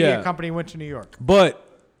His Knicks. media Yeah. company went to New York. But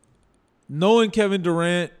knowing Kevin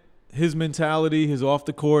Durant, his mentality, his off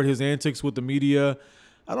the court, his antics with the media,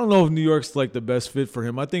 I don't know if New York's like the best fit for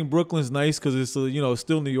him. I think Brooklyn's nice because it's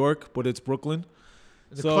still New York, but it's Brooklyn.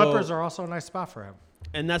 The Clippers are also a nice spot for him.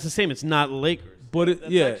 And that's the same. It's not Lakers. But That's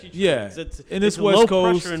actually true. and it's it's West low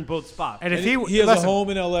Coast. pressure in both spots. And if he has listen, a home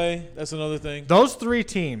in LA. That's another thing. those three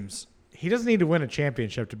teams, he doesn't need to win a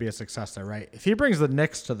championship to be a success there, right? If he brings the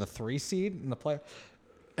Knicks to the 3 seed in the play,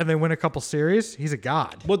 and they win a couple series, he's a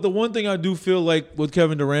god. But the one thing I do feel like with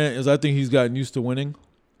Kevin Durant is I think he's gotten used to winning,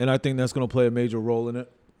 and I think that's going to play a major role in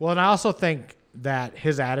it. Well, and I also think that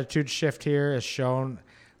his attitude shift here has shown,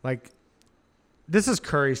 like, this is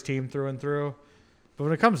Curry's team through and through. But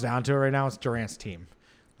when it comes down to it right now, it's Durant's team.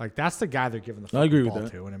 Like, that's the guy they're giving the I agree with ball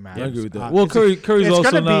that. to when it matters. I agree with that. Well, Curry's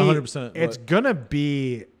also not 100%. It's going to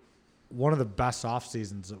be one of the best off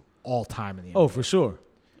seasons of all time in the NBA. Oh, for sure.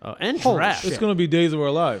 And Holy draft. shit. It's going to be days of our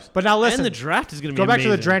lives. But now listen, And the draft is going to be go back to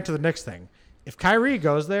the amazing. Durant to the Knicks thing. If Kyrie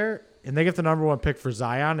goes there and they get the number 1 pick for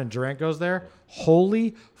Zion and Durant goes there,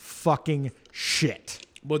 holy fucking shit.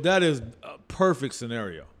 But that is a perfect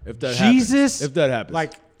scenario if that Jesus. happens. If that happens.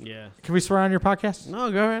 Like, Yeah. can we swear on your podcast?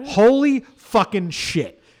 No, go ahead. Holy fucking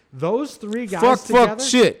shit. Those 3 guys fuck together.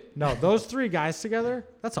 shit. No, those 3 guys together,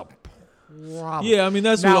 that's a problem. Yeah, I mean,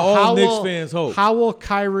 that's Now, what all how Knicks will- fans hope. How will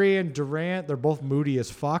Kyrie and Durant, they're both moody as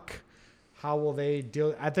fuck. How will they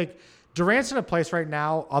deal? I think Durant's in a place right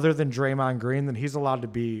now, other than Draymond Green, that he's allowed to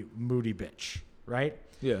be moody bitch, right?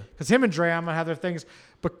 Yeah. Because him and Draymond have their things.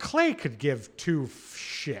 But Clay could give 2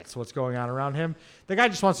 shits what's going on around him. The guy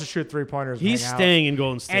just wants to shoot 3-pointers. and He's hang out. staying in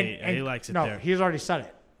Golden State. And He likes it no, there. he's already said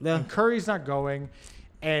it. Yeah. And Curry's not going.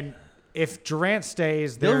 And if Durant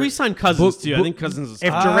stays, They'll they're- re-sign Cousins, too. I Book- think Cousins is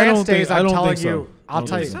if I Durant don't stays, think- I I'm don't telling think so. you, I I'll don't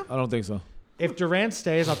tell think you. so. I don't think so. If Durant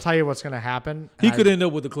stays, I'll tell you what's going to happen. He And could end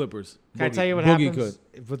up with the Clippers. Can I tell you what Boogie happens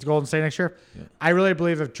could. with Golden State next year? Yeah. I really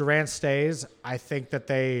believe if Durant stays, I think that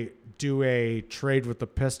they do a trade with the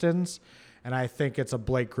Pistons, and I think it's a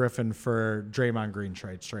Blake Griffin for Draymond Green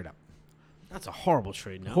trade, straight up. That's a horrible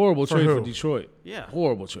trade now. Horrible For trade who? for Detroit. Yeah.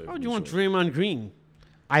 Horrible trade. Why for would you want Detroit. Draymond Green?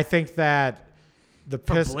 I think that the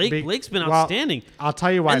For Pistons. Blake? Blake's been outstanding. I'll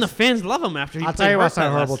tell you why. And the fans love him after he I'll played tell you why hurt it's not a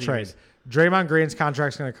that horrible last trade. series. Draymond Green's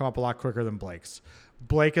contract's going to come up a lot quicker than Blake's.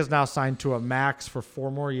 Blake is now signed to a max for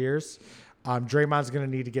 4 more years. Draymond's going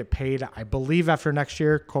to need to get paid, I believe, after next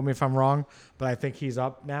year. Quote me if I'm wrong, but I think he's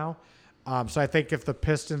up now. So I think if the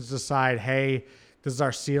Pistons decide, hey, this is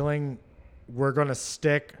our ceiling, we're going to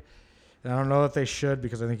stick. And I don't know if they should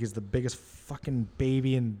because I think he's the biggest fucking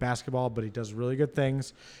baby in basketball, but he does really good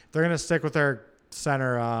things. They're going to stick with their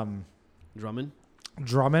center, Drummond?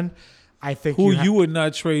 Drummond. I think Who you you would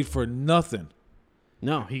not trade for nothing.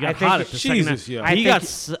 No, he I got think hot it- at the second Jesus, half. yeah. I He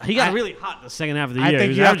think- got I- really hot in the second half of the I year. He think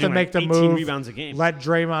was you have to averaging make the 18 move. rebounds a game. Let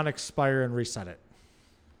Draymond expire and reset it.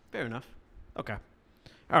 Fair enough. Okay.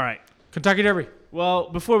 All right. Kentucky Derby. Well,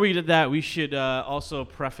 before we did that, we should also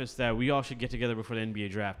preface that we all should get together before the NBA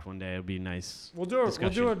draft one day. It'd be nice. We'll do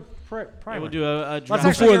discussion. a Yeah, primer. we'll do a Let's draft.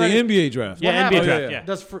 actually Before get the ready. NBA draft. Yeah, What NBA happens- draft. yeah. Yeah.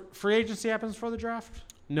 Does free agency happens for the draft?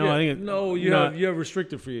 No, Yeah. I think No, you have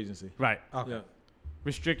restricted free agency. right. Okay. Yeah.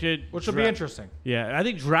 Restricted. Which will be draft. interesting. Yeah, I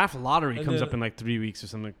think draft lottery And comes then- up in like 3 weeks or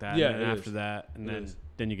something like that. Yeah, and then it after is. that, and It then is.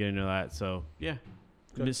 then you get into that. So yeah,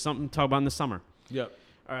 Good. it's something to talk about in the summer. Yep.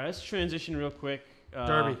 All right, let's transition real quick.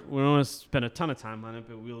 Derby. We don't want to spend a ton of time on it,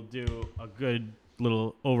 but we'll do a good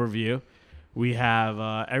little overview. We have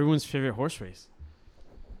everyone's favorite horse race.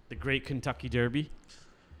 the Great Kentucky Derby.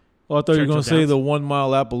 Oh, I thought you were going to Churchill say Downs. the 1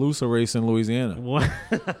 mile Appaloosa race in Louisiana. What?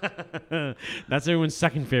 That's everyone's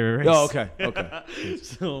second favorite race. Oh, okay. Okay.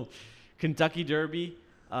 So, Kentucky Derby,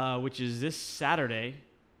 which is this Saturday,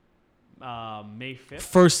 May 5th.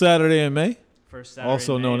 First Saturday in May? First Saturday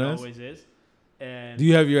Also in May, known it as? always is. And Do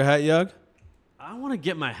you have your hat, Yug? I want to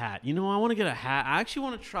get my hat. You know, I want to get a hat. I actually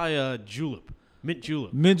want to try a julep, mint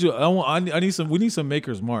julep. I need some. We need some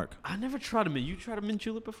Maker's Mark. I never tried a mint. You tried a mint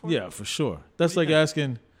julep before? Yeah, for sure. That's do you like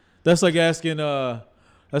asking. That's like asking.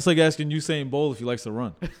 That's like asking Usain Bolt if he likes to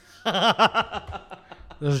run.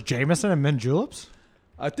 There's Jameson and mint juleps.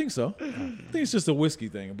 I think so. I think it's just a whiskey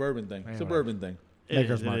thing, a bourbon thing. It's a Anyway. bourbon thing. It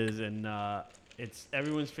Maker's is, Mark. it is, and it's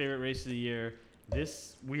everyone's favorite race of the year.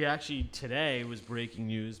 We actually today was breaking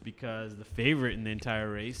news because the favorite in the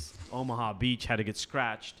entire race, Omaha Beach, had to get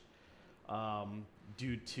scratched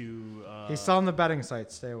due to. He's still on the betting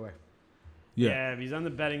sites. Stay away. Yeah. If he's on the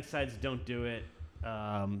betting sites, don't do it.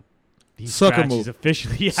 He's Sucker scratched. move. He's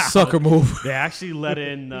officially out. Sucker move. They actually let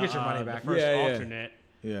in You get your money back. the first Yeah, yeah. alternate,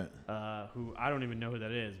 Yeah. who I don't even know who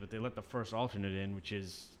that is, but they let the first alternate in, which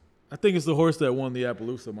is. I think it's the horse that won the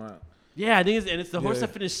Appaloosa Mile. Yeah, I think it's the horse Yeah.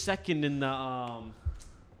 that finished second in the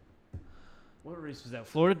what race was that?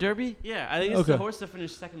 Florida Derby? Yeah, I think it's the Okay. horse that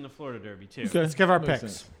finished second in the Florida Derby too. Okay. Let's give our That makes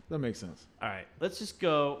picks. sense. That makes sense. All right, let's just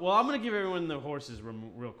go. Well, I'm gonna give everyone the horses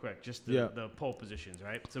real quick, just Yeah. the pole positions,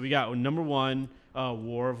 right? So we got number 1,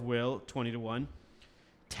 War of Will, 20-1.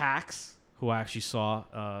 Tax, who I actually saw.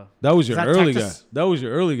 That was your that early Texas? guy. That was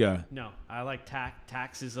your early guy. No, I like Tax.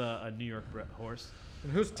 Tax is a New York horse.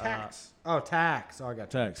 And who's Tax? Tax. Oh, I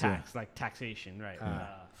got Tax. Tax, like taxation, right?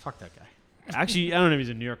 Fuck that guy. Actually, I don't know if he's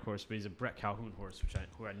a New York horse, but he's a Brett Calhoun horse,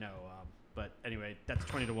 who I know. But anyway, that's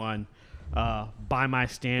 20-1. By my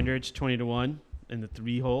standards, 20-1 in the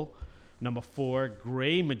 3-hole. Number 4,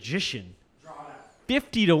 Gray Magician,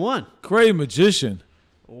 50-1. Gray Magician.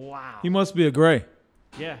 Wow. He must be a gray.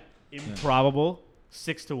 Yeah. Improbable,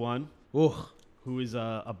 6-1. Oh. Who is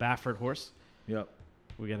a Baffert horse? Yep.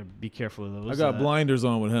 We got to be careful of those. I got blinders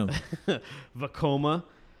on with him. Vacoma,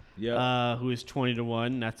 Yeah. who is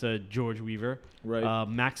 20-1. That's a George Weaver. Right.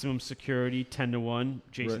 Maximum Security, 10-1.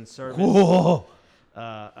 Jason Right. Service. Whoa.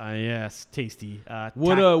 Yes, tasty.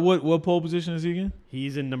 What pole position is he again?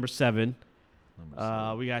 He's in number 7.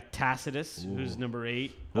 We got Tacitus, who's number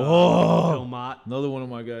 8. Oh. Bill Mott. Another one of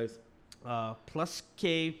my guys. Plus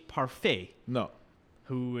K Parfait, No.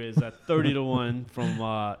 who is a 30-1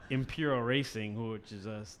 from Imperial Racing, which is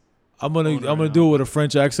a I'm gonna do it with a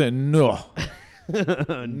French accent. No.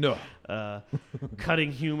 No.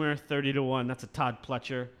 Cutting Humor, 30-1. That's a Todd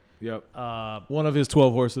Pletcher. Yep. Uh, One of his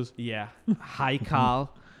 12 horses. yeah, Haikal,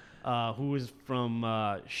 who is from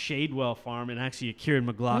Shadewell Farm, and actually a Kieran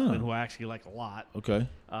McLaughlin, who I actually like a lot. Okay.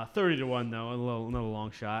 30-1 though, another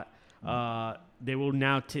long shot. They will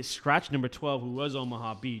now scratch number 12, who was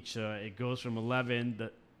Omaha Beach. It goes from 11,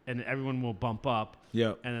 and everyone will bump up.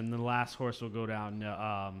 Yep. And then the last horse will go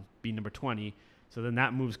down, be number 20. So then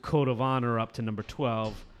that moves Code of Honor up to number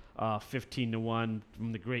 12, 15-1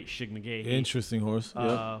 from the great Shig McGahee. Interesting horse.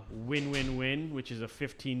 Yep. Win, which is a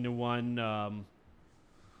 15-1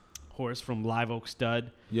 horse from Live Oak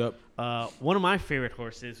Stud. Yep. One of my favorite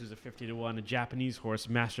horses, who's a 50-1, a Japanese horse,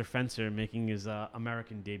 Master Fencer, making his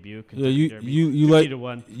American debut. Yeah. Kentucky Derby,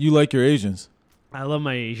 50-1. You like your Asians. I love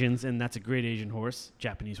my Asians, and that's a great Asian horse,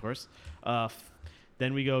 Japanese horse.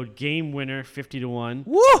 Then we go Game Winner, 50-1.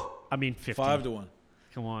 Woo! I mean 50. 5-1.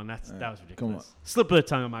 Come on, that was ridiculous. Come on. Slip of the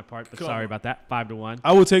tongue on my part, but Come sorry on. about that. 5-1.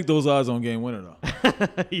 I would take those odds on Game Winner though.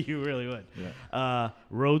 You really would. Yeah.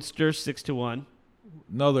 Roadster, 6-1.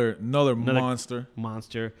 Another monster.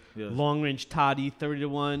 Monster. Yes. Long Range Toddy,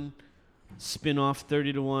 30-1. Spinoff,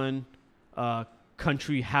 30-1.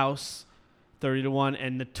 Country House, 30-1.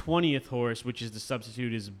 And the 20th horse, which is the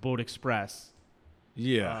substitute, is Boat Express.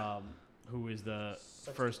 Yeah. Who is the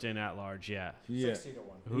first in at large? Yeah. Yeah. 60 to 1.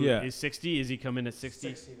 Who Yeah. is 60? Is he coming at 60?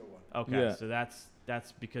 60 to 1. Okay, Yeah. so that's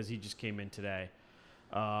because he just came in today.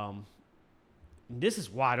 This is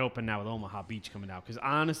wide open now with Omaha Beach coming out. Because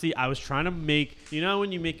honestly, I was trying to make,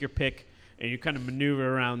 when you make your pick and you kind of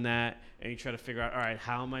maneuver around that and you try to figure out, all right,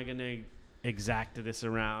 how am I going to exact this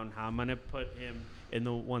around? How am I going to put him in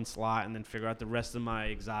the one slot and then figure out the rest of my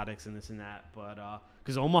exotics and this and that? But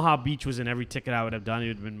because Omaha Beach was in every ticket I would have done, it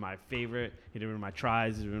would have been my favorite. It would have been my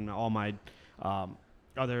tries. It would have been all my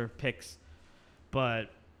other picks. But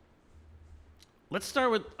let's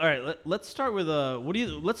start with let's start with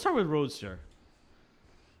let's start with Roadster.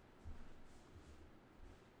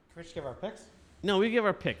 Can we just give our picks? No, we give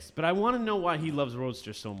our picks, but I want to know why he loves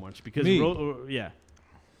Roadster so much because Me?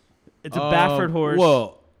 it's a Baffert horse.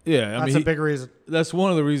 Well, Yeah, That's a big reason. That's one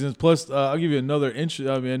of the reasons. Plus, I'll give you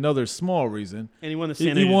another small reason. And he won the He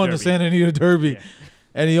Santa Anita won Derby. the Santa Anita Derby. Yeah.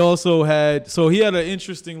 And he also had an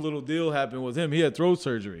interesting little deal happen with him. He had throat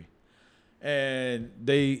surgery. And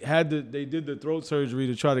they did the throat surgery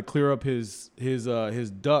to try to clear up his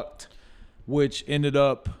duct, which ended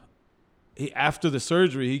up after the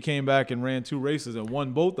surgery, he came back and ran 2 races and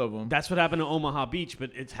won both of them. That's what happened to Omaha Beach, but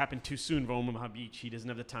it's happened too soon for Omaha Beach. He doesn't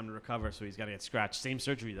have the time to recover, so he's got to get scratched. Same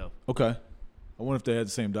surgery, though. Okay. I wonder if they had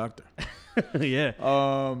the same doctor. Yeah.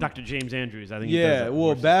 Dr. James Andrews, I think. Yeah,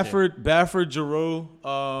 well, Baffert,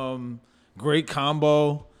 Giroux, great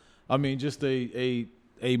combo. I mean, just a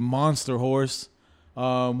monster horse. When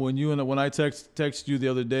I texted you the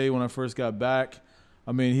other day when I first got back,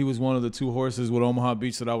 I mean, he was one of the 2 horses with Omaha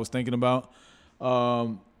Beach that I was thinking about.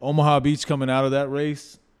 Omaha Beach coming out of that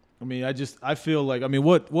race. I mean, I feel like, I mean,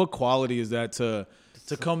 what quality is that to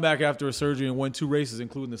come back after a surgery and win 2 races,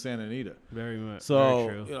 including the Santa Anita? Very much. So,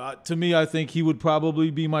 very true. To me, I think he would probably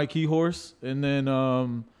be my key horse, and then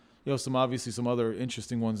some other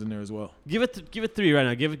interesting ones in there as well. Give it 3 right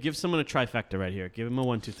now. Give someone a trifecta right here. Give him a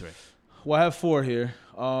 1, 2, 3. Well, I have 4 here.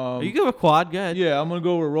 You give a quad. Go ahead. Yeah, I'm gonna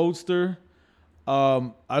go with Roadster.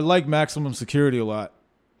 I like Maximum Security a lot.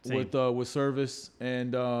 Same. With Service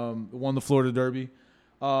and won the Florida Derby.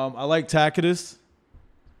 I like Tacitus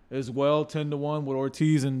as well, 10-1 with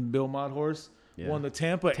Ortiz and Bill Mott-Horse. Yeah. Won the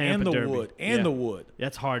Tampa and the Derby. Wood. And Yeah. the Wood.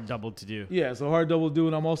 That's hard double to do. Yeah, it's a hard double do,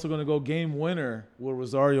 and I'm also going to go game winner with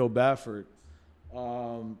Rosario Baffert.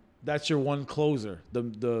 That's your one closer,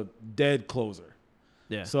 the dead closer.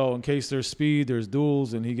 Yeah. So in case there's speed, there's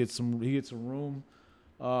duels, and he gets some room.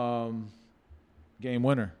 Game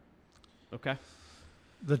winner. Okay.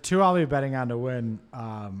 The 2 I'll be betting on to win,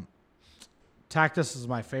 Tactus is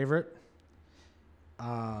my favorite.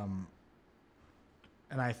 And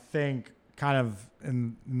I think kind of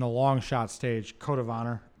in the long shot stage, Code of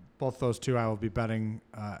Honor, both those 2 I will be betting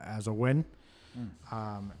as a win.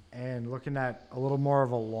 And looking at a little more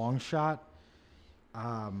of a long shot,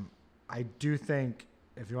 I do think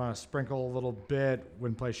if you want to sprinkle a little bit,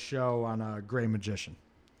 win play show on a Gray Magician.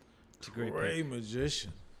 It's a great Gray pick.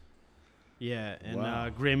 Magician. Yeah, and Wow.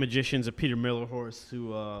 Gray Magician's a Peter Miller horse who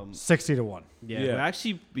 60-1. yeah.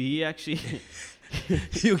 He actually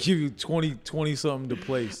He'll give you 20 something to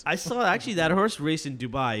place. I saw actually that horse race in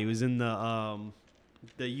Dubai. He was in the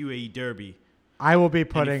UAE Derby. I will be And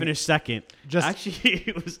he putting finished second. just Actually,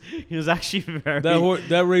 he was actually very.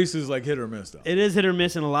 That race is like hit or miss, though. It is hit or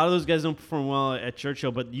miss, and a lot of those guys don't perform well at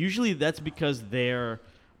Churchill. But usually that's because they're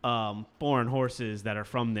foreign horses that are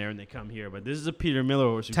from there and they come here. But this is a Peter Miller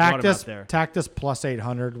horse who brought him out there. Tactus plus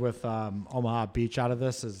 800 with Omaha Beach out of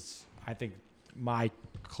this is, I think, my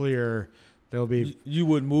clear. There'll be You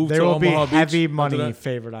would move there to will Omaha be Beach heavy after money that?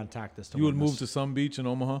 favored on Tactus. To You would win move this. to some beach in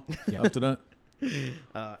Omaha after that?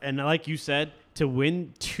 And like you said, to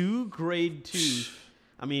win 2 Grade 2,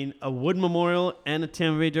 I mean, a Wood Memorial and a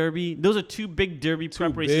Tampa Bay Derby. Those are 2 big Derby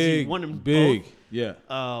prep races. He won them big. both. Yeah.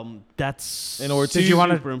 That's And Ortiz- Did you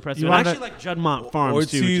wanna- super impressive. you And I wanna- actually like Juddmonte Farms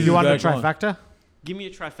Ortiz too. which is is- You want a back on. trifecta? Give me a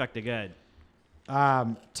trifecta, go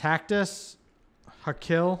ahead. Tactus,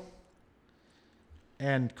 Hakil,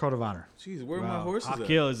 and Code of Honor. Jeez, where are my horses at?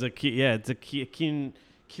 Akil is a key. Yeah, it's a key.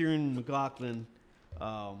 Kieran McLaughlin.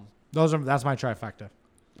 That's my trifecta.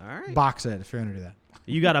 All right. Box it if you're gonna do that.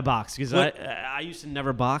 You got a box because What? I used to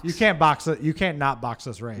never box. You can't box it. You can't not box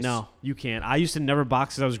this race. No, you can't. I used to never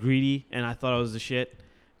box because I was greedy and I thought I was the shit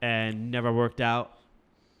and never worked out.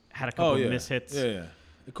 Had a couple Oh, yeah. of mishits. Yeah.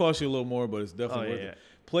 It costs you a little more, but it's definitely worth yeah. it.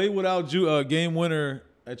 Play without game winner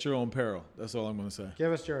at your own peril. That's all I'm going to say.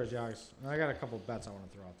 Give us yours, Yogs. I got a couple of bets I want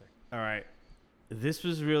to throw out there. All right. This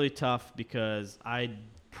was really tough because I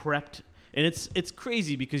prepped, and it's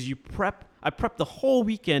crazy because I prepped the whole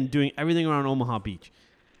weekend doing everything around Omaha Beach.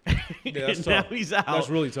 Yeah, that's And tough. now he's out. That's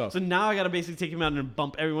really tough. So now I got to basically take him out and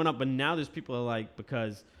bump everyone up. But now there's people who are like,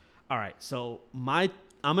 because, all right, so I'm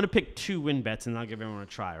going to pick 2 win bets and I'll give everyone a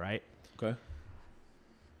try, right? Okay.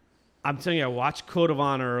 I'm telling you, I watched Code of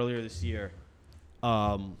Honor earlier this year.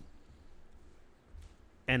 And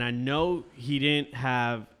I know he didn't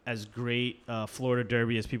have as great Florida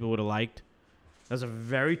Derby as people would have liked. That was a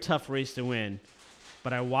very tough race to win.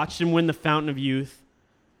 But I watched him win the Fountain of Youth.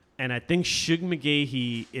 And I think Shug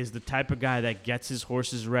McGahee is the type of guy that gets his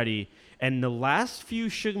horses ready. And the last few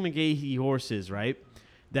Shug McGahee horses, right,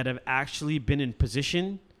 that have actually been in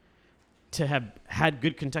position to have had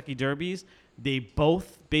good Kentucky Derbies, they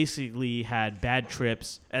both basically had bad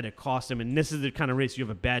trips and it cost them. And this is the kind of race you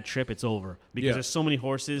have a bad trip, it's over. Because there's so many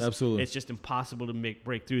horses. Absolutely. It's just impossible to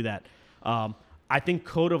break through that. I think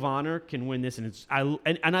Code of Honor can win this. And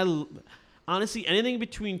honestly, anything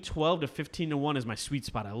between 12 to 15 to 1 is my sweet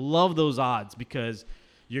spot. I love those odds because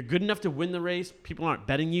you're good enough to win the race. People aren't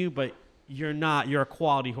betting you, but you're not. You're a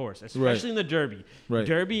quality horse, especially in the Derby. Right.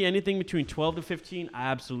 Derby, anything between 12 to 15, I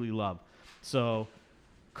absolutely love. So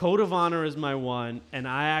Code of Honor is my one, and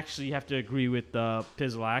I actually have to agree with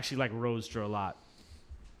Pizzle. I actually like Roadster a lot.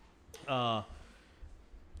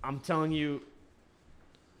 I'm telling you,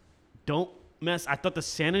 don't mess. I thought the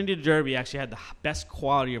San Antonio Derby actually had the best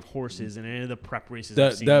quality of horses in any of the prep races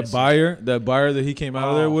I've seen That this buyer that he came out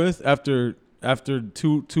of there Oh. with after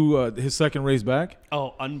his second race back.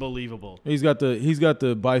 Oh, unbelievable. He's got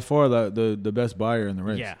the by far the best buyer in the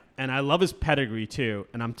race. Yeah, and I love his pedigree too.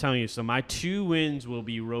 And I'm telling you, so my 2 wins will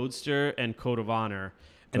be Roadster and Code of Honor.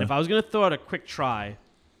 And Okay. if I was going to throw out a quick try,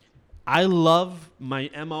 I love my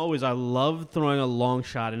MO is I love throwing a long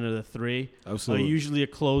shot into the 3. Absolutely. Usually a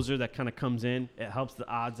closer that kind of comes in. It helps the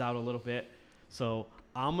odds out a little bit. So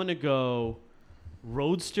I'm going to go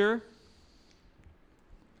Roadster,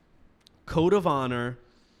 Code of Honor,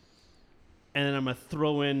 and then I'm going to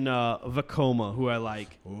throw in Vacoma, who I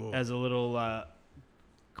like, as a little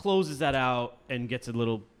closes that out and gets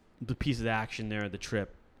the piece of the action there at the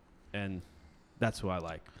trip. And that's who I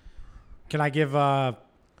like. Can I give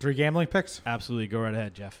 3 gambling picks? Absolutely. Go right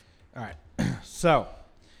ahead, Jeff. All right. So,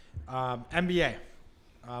 NBA,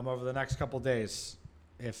 over the next couple days,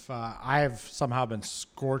 if I have somehow been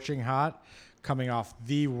scorching hot coming off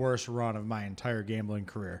the worst run of my entire gambling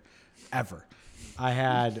career ever. I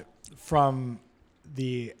had from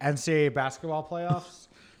the NCAA basketball playoffs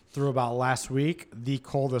through about last week, the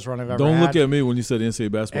coldest run I've ever Don't had. look at me when you said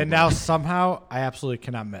NCAA basketball. And now somehow I absolutely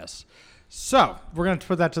cannot miss. So we're going to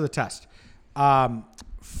put that to the test.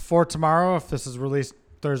 For tomorrow, if this is released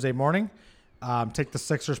Thursday morning, take the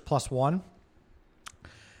Sixers +1.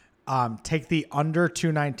 Take the under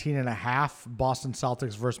 219.5 Boston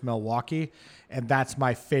Celtics versus Milwaukee. And that's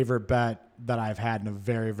my favorite bet that I've had in a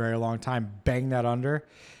very, very long time. Bang that under.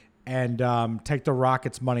 And take the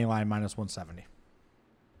Rockets money line -170.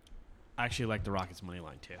 I actually like the Rockets money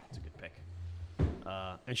line too. It's a good pick.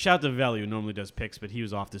 And shout out to Veli, who normally does picks, but he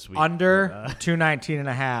was off this week. Under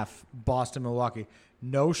 219.5 Boston Milwaukee.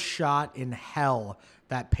 No shot in hell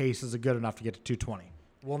that pace is good enough to get to 220.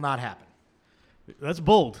 Will not happen. That's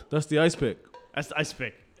bold. That's the ice pick. That's the ice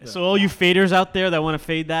pick. Yeah. So all you faders out there that want to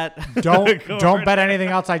fade that, Don't bet anything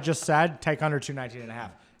else I just said. Take under 219.5.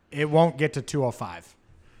 It won't get to 205.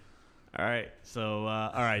 All right. So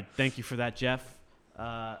all right. Thank you for that, Jeff.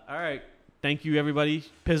 All right. Thank you, everybody.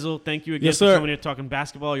 Pizzle, thank you again Yes, for sir. coming here talking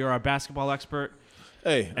basketball. You're our basketball expert.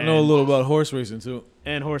 Hey, I know a little about horse racing too.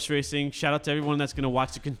 And horse racing. Shout out to everyone that's going to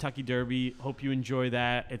watch the Kentucky Derby. Hope you enjoy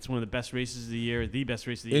that. It's one of the best races of the year, the best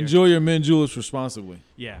race of the year. Enjoy your mint juleps responsibly.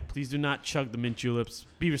 Yeah, please do not chug the mint juleps.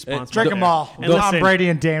 Be responsible. Drink them all. And Tom listen, Brady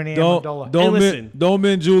and Danny Amendola. listen. Don't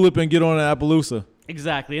mint julep and get on an Appaloosa.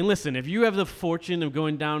 Exactly. And listen, if you have the fortune of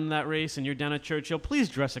going down that race and you're down at Churchill, please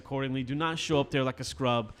dress accordingly. Do not show up there like a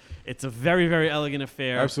scrub. It's a very, very elegant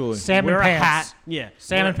affair. Absolutely. Salmon Wear pants. a hat. Yeah.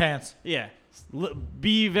 Salmon pants. Yeah.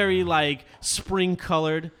 Be very, spring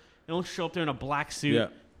colored. Don't show up there in a black suit. Yeah.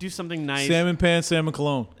 Do something nice. Salmon pants, salmon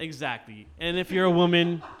cologne. Exactly. And if you're a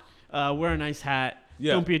woman, wear a nice hat.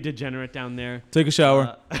 Yeah. Don't be a degenerate down there. Take a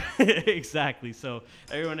shower. Exactly. So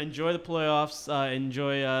everyone enjoy the playoffs.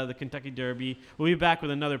 Enjoy the Kentucky Derby. We'll be back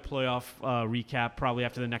with another playoff recap probably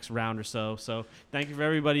after the next round or so. So thank you for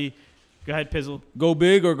everybody. Go ahead, Pizzle. Go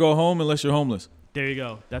big or go home unless you're homeless. There you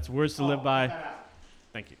go. That's words to live by.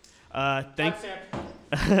 Thank you.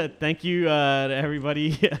 Thank you to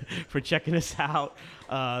everybody for checking us out.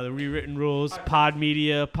 The Rewritten Rules, Pod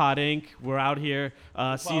Media, Pod Inc. We're out here.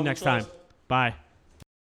 See you next time. Bye.